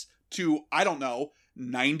sense to,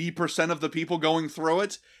 90% of the people going through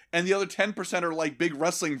it, and the other 10% are big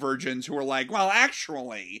wrestling virgins who are well,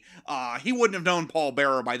 actually, he wouldn't have known Paul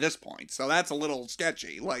Bearer by this point, so that's a little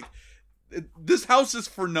sketchy. This house is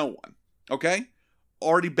for no one, okay?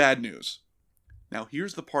 Already bad news. Now,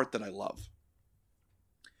 here's the part that I love.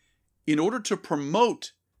 In order to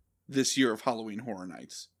promote this year of Halloween Horror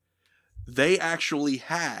Nights, they actually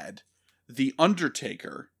had The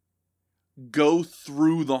Undertaker go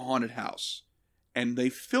through the haunted house. And they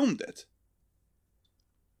filmed it.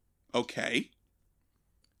 Okay.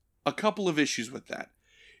 A couple of issues with that.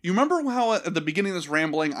 You remember how at the beginning of this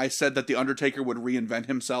rambling I said that The Undertaker would reinvent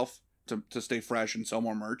himself to stay fresh and sell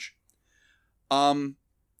more merch. In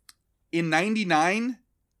 99,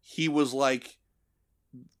 he was like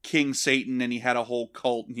King Satan, and he had a whole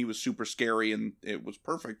cult, and he was super scary, and it was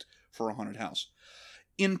perfect for a haunted house.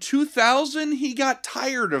 In 2000, he got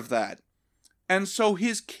tired of that. And so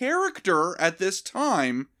his character at this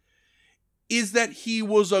time is that he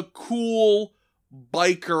was a cool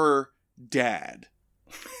biker dad.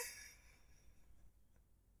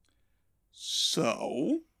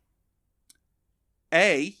 So,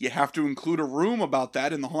 A, you have to include a room about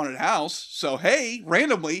that in the haunted house. So, hey,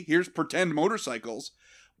 randomly, here's pretend motorcycles.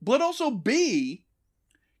 But also, B,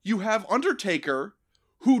 you have Undertaker,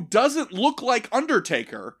 who doesn't look like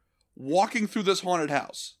Undertaker, walking through this haunted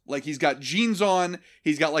house. Like, he's got jeans on,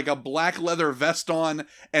 he's got like a black leather vest on,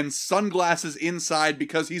 and sunglasses inside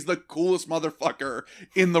because he's the coolest motherfucker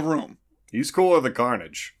in the room. He's cooler than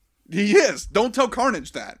Carnage. He is. Don't tell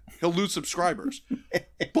Carnage that. He'll lose subscribers.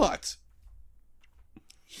 But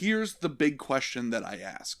here's the big question that I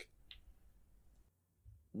ask.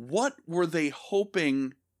 What were they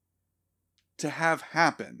hoping to have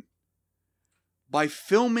happen by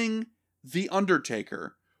filming The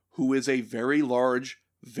Undertaker, who is a very large,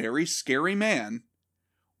 very scary man,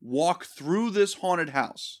 walk through this haunted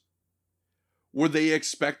house? Were they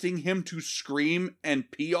expecting him to scream and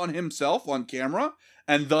pee on himself on camera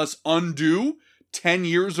and thus undo 10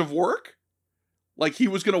 years of work? Like, he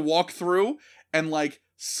was going to walk through and like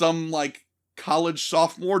some like college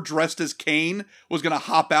sophomore dressed as Kane was going to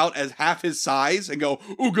hop out as half his size and go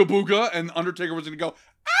ooga booga, and Undertaker was going to go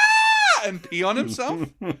ah and pee on himself?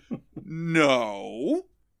 No.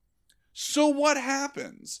 So what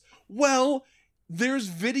happens? Well, there's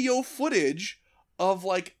video footage of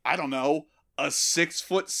like, I don't know, a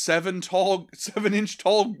 6'7"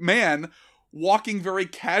 tall man walking very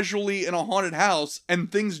casually in a haunted house,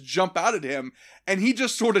 and things jump out at him, and he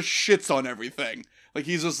just sort of shits on everything. Like,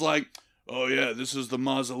 he's just like, oh yeah, this is the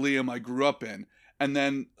mausoleum I grew up in. And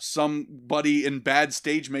then somebody in bad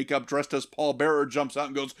stage makeup dressed as Paul Bearer jumps out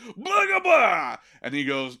and goes, blah, blah, blah. And he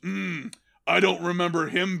goes, I don't remember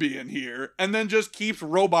him being here. And then just keeps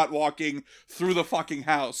robot walking through the fucking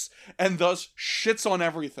house, and thus shits on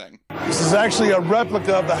everything. This is actually a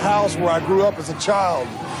replica of the house where I grew up as a child.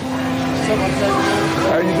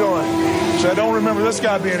 How are you doing? So I don't remember this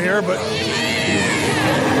guy being here, but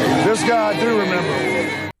this guy I do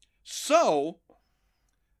remember. So,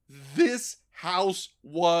 this house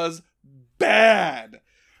was bad.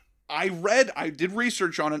 I did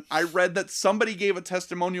research on it. I read that somebody gave a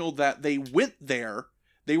testimonial that they went there.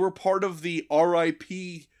 They were part of the RIP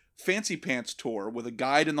Fancy Pants tour with a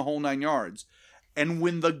guide in the whole 9 yards. And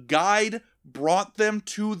when the guide brought them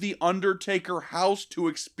to the Undertaker house to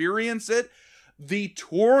experience it, the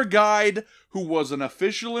tour guide, who was an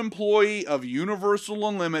official employee of Universal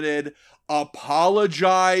Unlimited,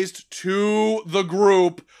 apologized to the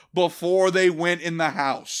group before they went in the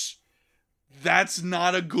house. That's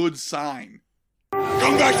not a good sign.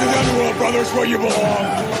 Come back to the underworld, brothers, where you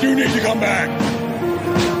belong. You need to come back.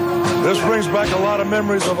 This brings back a lot of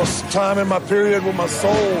memories of a time in my period when my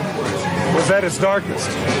soul was at its darkest.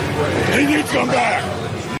 He needs to come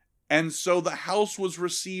back. And so the house was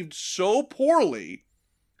received so poorly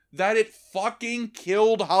that it fucking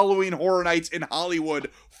killed Halloween Horror Nights in Hollywood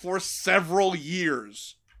for several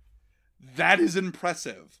years. That is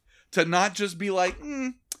impressive. To not just be like,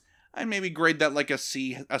 I'd maybe grade that like a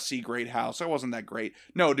C grade house. That wasn't that great.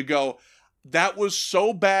 No, to go, that was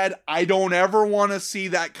so bad, I don't ever want to see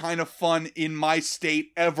that kind of fun in my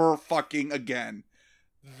state ever fucking again.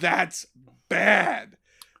 That's bad.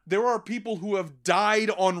 There are people who have died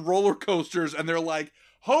on roller coasters and they're like,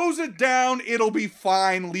 hose it down, it'll be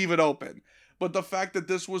fine, leave it open. But the fact that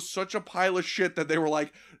this was such a pile of shit that they were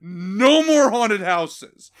like, no more haunted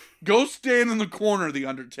houses. Go stand in the corner, The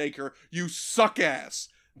Undertaker, you suck ass.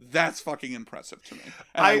 That's fucking impressive to me.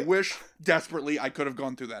 And I wish desperately I could have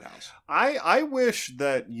gone through that house. I wish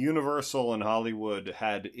that Universal and Hollywood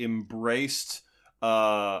had embraced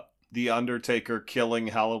The Undertaker killing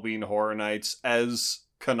Halloween Horror Nights as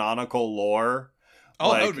canonical lore. Oh,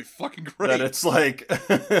 like, that would be fucking great. That it's like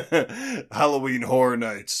Halloween Horror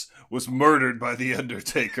Nights was murdered by The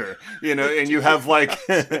Undertaker, you know, and you have like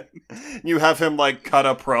you have him like cut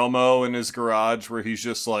a promo in his garage where he's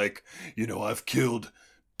just like, you know, I've killed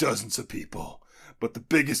dozens of people, but the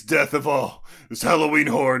biggest death of all is Halloween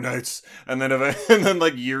Horror Nights. And then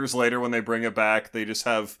like years later when they bring it back, they just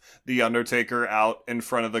have The Undertaker out in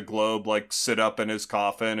front of the globe, like sit up in his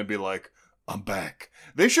coffin and be like, I'm back.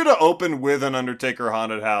 They should have opened with an Undertaker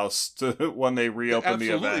haunted house when they reopened the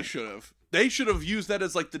event. Absolutely should have. They should have used that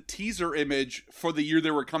as like the teaser image for the year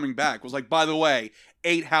they were coming back. It was like, by the way,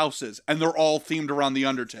 8 houses, and they're all themed around the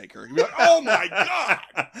Undertaker. You'd be like, oh my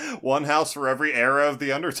god! One house for every era of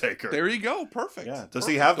the Undertaker. There you go. Perfect. Yeah. Does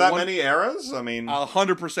Perfect. he have that many eras? I mean,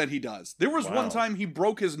 100% he does. There was one time he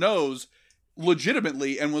broke his nose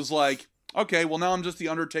legitimately and was like, okay, well now I'm just the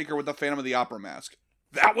Undertaker with the Phantom of the Opera mask.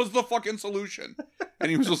 That was the fucking solution.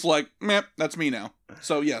 And he was just like, meh, that's me now.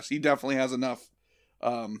 So yes, he definitely has enough.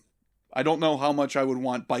 I don't know how much I would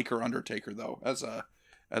want Biker Undertaker though, as a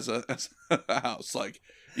house. Like,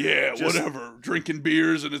 yeah, whatever, drinking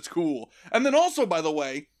beers and it's cool. And then also, by the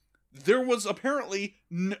way, there was apparently,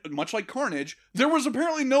 much like Carnage, there was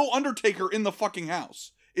apparently no Undertaker in the fucking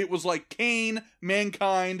house. It was like Kane,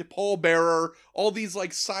 Mankind, Paul Bearer, all these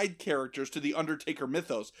like side characters to the Undertaker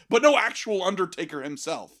mythos, but no actual Undertaker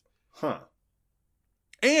himself. Huh.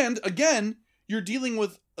 And again, you're dealing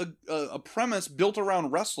with a premise built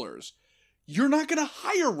around wrestlers. You're not going to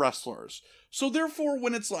hire wrestlers. So therefore,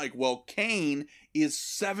 when it's like, well, Kane is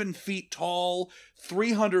 7 feet tall,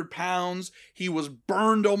 300 pounds, he was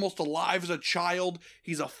burned almost alive as a child,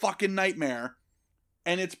 he's a fucking nightmare.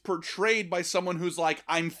 And it's portrayed by someone who's like,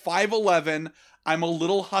 I'm 5'11", I'm a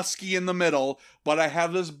little husky in the middle, but I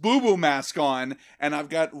have this boo-boo mask on, and I've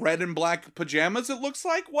got red and black pajamas, it looks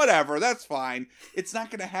like? Whatever, that's fine. It's not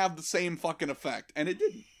going to have the same fucking effect. And it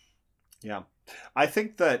didn't. Yeah. I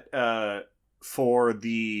think that for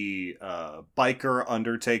the Biker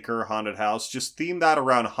Undertaker Haunted House, just theme that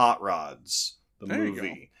around Hot Rods, the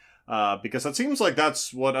movie. Because it seems like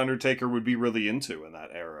that's what Undertaker would be really into in that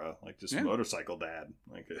era. Like, just motorcycle dad.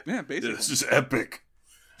 Like, yeah, basically. This is epic.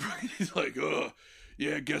 He's like,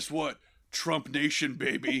 yeah, guess what? Trump Nation,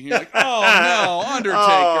 baby. You're like, oh, no, Undertaker.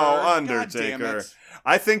 Oh, Undertaker.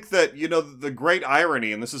 I think that, the great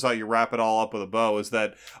irony, and this is how you wrap it all up with a bow, is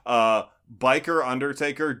that Biker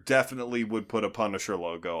Undertaker definitely would put a Punisher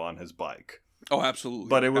logo on his bike. Oh, absolutely.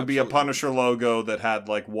 But it would be a Punisher logo that had,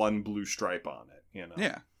 like, one blue stripe on it,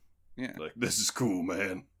 Yeah. Yeah. Like, this is cool,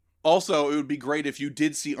 man. Also, it would be great if you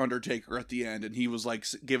did see Undertaker at the end and he was like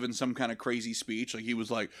given some kind of crazy speech. Like he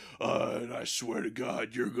was like, and I swear to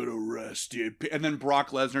God, you're going to rest it. And then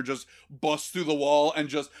Brock Lesnar just busts through the wall and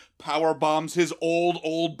just power bombs his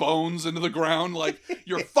old bones into the ground. Like,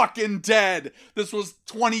 you're fucking dead. This was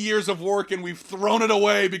 20 years of work and we've thrown it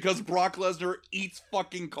away because Brock Lesnar eats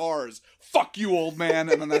fucking cars. Fuck you, old man.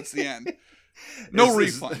 And then that's the end. No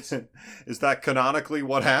refunds. Is that canonically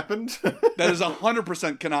what happened? That is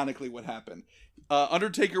 100% canonically what happened.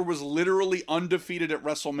 Undertaker was literally undefeated at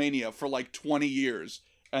WrestleMania for like 20 years.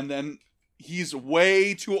 And then he's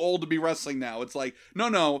way too old to be wrestling now. It's like,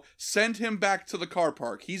 no, send him back to the car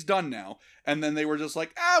park. He's done now. And then they were just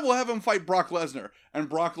like, we'll have him fight Brock Lesnar. And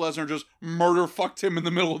Brock Lesnar just murder fucked him in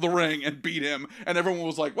the middle of the ring and beat him. And everyone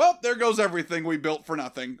was like, well, there goes everything we built for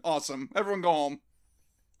nothing. Awesome. Everyone go home.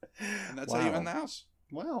 And that's how you end the house.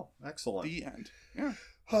 Wow, excellent. The end. Yeah.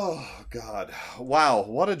 Oh, God. Wow,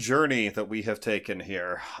 what a journey that we have taken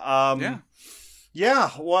here. Yeah,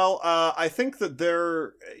 well, I think that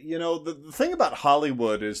the thing about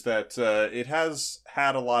Hollywood is that it has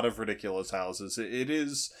had a lot of ridiculous houses. It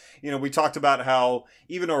is, we talked about how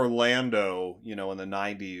even Orlando, in the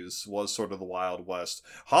 90s was sort of the Wild West.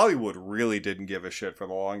 Hollywood really didn't give a shit for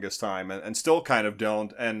the longest time and still kind of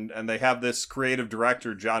don't. And they have this creative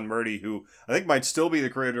director, John Murdy, who I think might still be the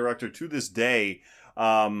creative director to this day.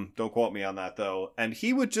 Don't quote me on that though. And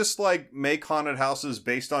he would just like make haunted houses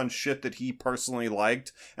based on shit that he personally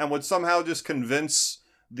liked and would somehow just convince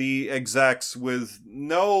the execs with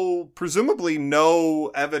presumably no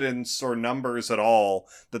evidence or numbers at all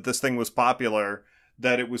that this thing was popular,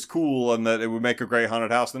 that it was cool and that it would make a great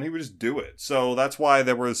haunted house. Then he would just do it. So that's why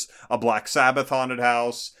there was a Black Sabbath haunted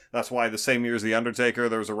house. That's why the same year as The Undertaker,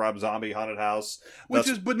 there was a Rob Zombie haunted house. Which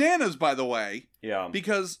is bananas, by the way. Yeah.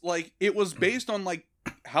 Because, like, it was based on, like,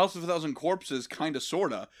 House of a Thousand Corpses, kind of,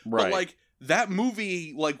 sort of. Right. But, like, that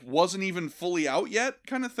movie, like, wasn't even fully out yet,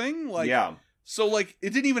 kind of thing. Like, yeah. So, like, it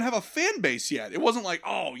didn't even have a fan base yet. It wasn't like,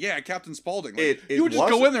 oh, yeah, Captain Spaulding. Like, it you would just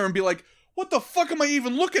go in there and be like, what the fuck am I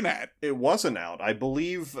even looking at? It wasn't out. I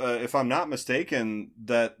believe, if I'm not mistaken,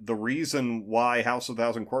 that the reason why House of a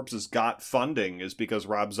Thousand Corpses got funding is because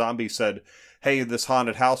Rob Zombie said, hey, this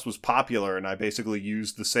haunted house was popular, and I basically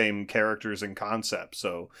used the same characters and concepts.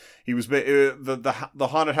 So he was the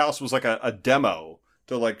haunted house was like a demo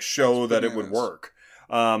to like show that it would work.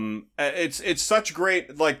 It's such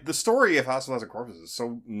great, like, the story of House of a Thousand Corpses is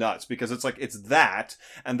so nuts, because it's like, it's that,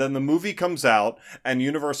 and then the movie comes out, and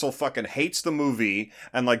Universal fucking hates the movie,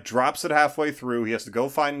 and, like, drops it halfway through, he has to go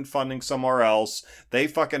find funding somewhere else, they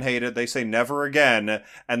fucking hate it, they say never again,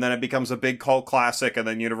 and then it becomes a big cult classic, and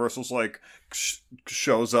then Universal's like,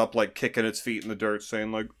 shows up like kicking its feet in the dirt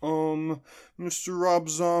saying like, Mr. Rob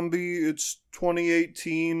Zombie, it's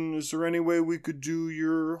 2018. Is there any way we could do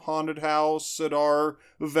your haunted house at our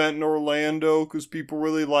event in Orlando? Because people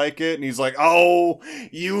really like it. And he's like, oh,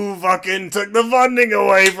 you fucking took the funding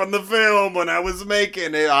away from the film when I was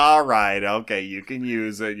making it. All right, okay, you can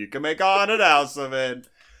use it. You can make a haunted house of it.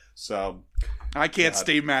 So I can't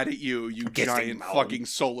stay mad at you, you giant fucking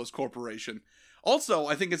soulless corporation. Also,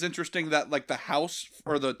 I think it's interesting that like the house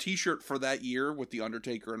or the t-shirt for that year with The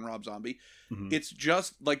Undertaker and Rob Zombie, it's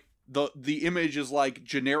just like the image is like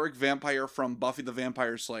generic vampire from Buffy the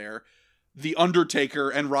Vampire Slayer, The Undertaker,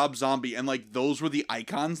 and Rob Zombie, and like those were the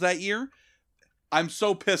icons that year. I'm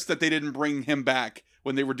so pissed that they didn't bring him back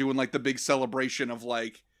when they were doing like the big celebration of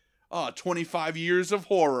like, 25 years of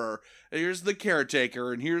horror. Here's the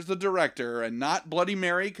caretaker, and here's the director, and not Bloody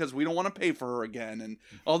Mary because we don't want to pay for her again, and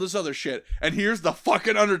all this other shit. And here's the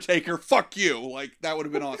fucking Undertaker. Fuck you. Like, that would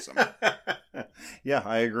have been awesome. Yeah,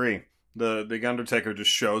 I agree. The Undertaker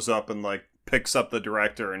just shows up and like picks up the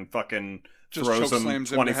director and fucking Just throws him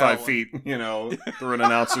 25 feet, through an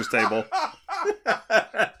announcer's table.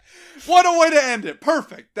 What a way to end it.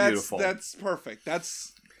 Perfect. Beautiful. That's perfect.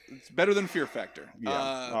 It's better than Fear Factor.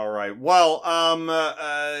 Yeah. All right. Well,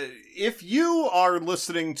 if you are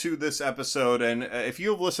listening to this episode, and if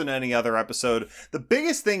you have listened to any other episode, the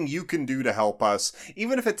biggest thing you can do to help us,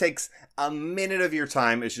 even if it takes a minute of your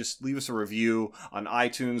time, is just leave us a review on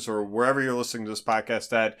iTunes or wherever you're listening to this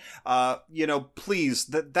podcast at. Please,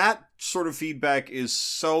 that sort of feedback is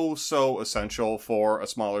so essential for a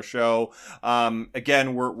smaller show.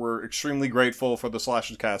 Again, we're extremely grateful for the Slash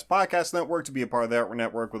and Cast Podcast Network to be a part of that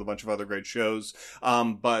network with a bunch of other great shows.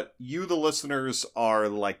 But you, the listeners, are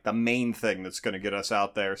like the main thing that's going to get us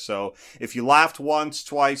out there. So if you laughed once,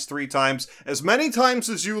 twice, 3 times, as many times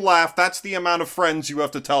as you laugh, that's the amount of friends you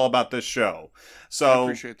have to tell about this show.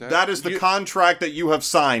 So that is the contract that you have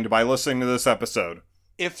signed by listening to this episode.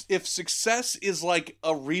 If success is like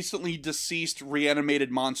a recently deceased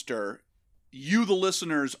reanimated monster, you, the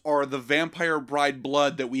listeners, are the vampire bride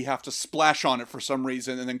blood that we have to splash on it for some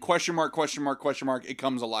reason, and then question mark, it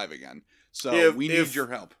comes alive again. So we need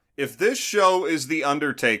your help. If this show is The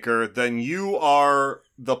Undertaker, then you are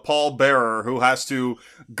the pallbearer who has to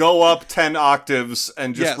go up 10 octaves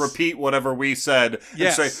and just repeat whatever we said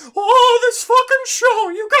and say, oh, this fucking show,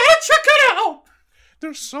 you gotta check it out!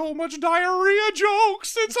 There's so much diarrhea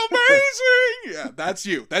jokes. It's amazing. Yeah, that's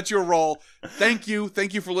you. That's your role. Thank you.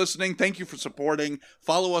 Thank you for listening. Thank you for supporting.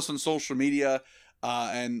 Follow us on social media.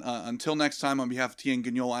 And until next time, on behalf of Tien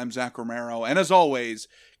Guignol, I'm Zach Romero. And as always,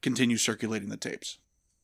 continue circulating the tapes.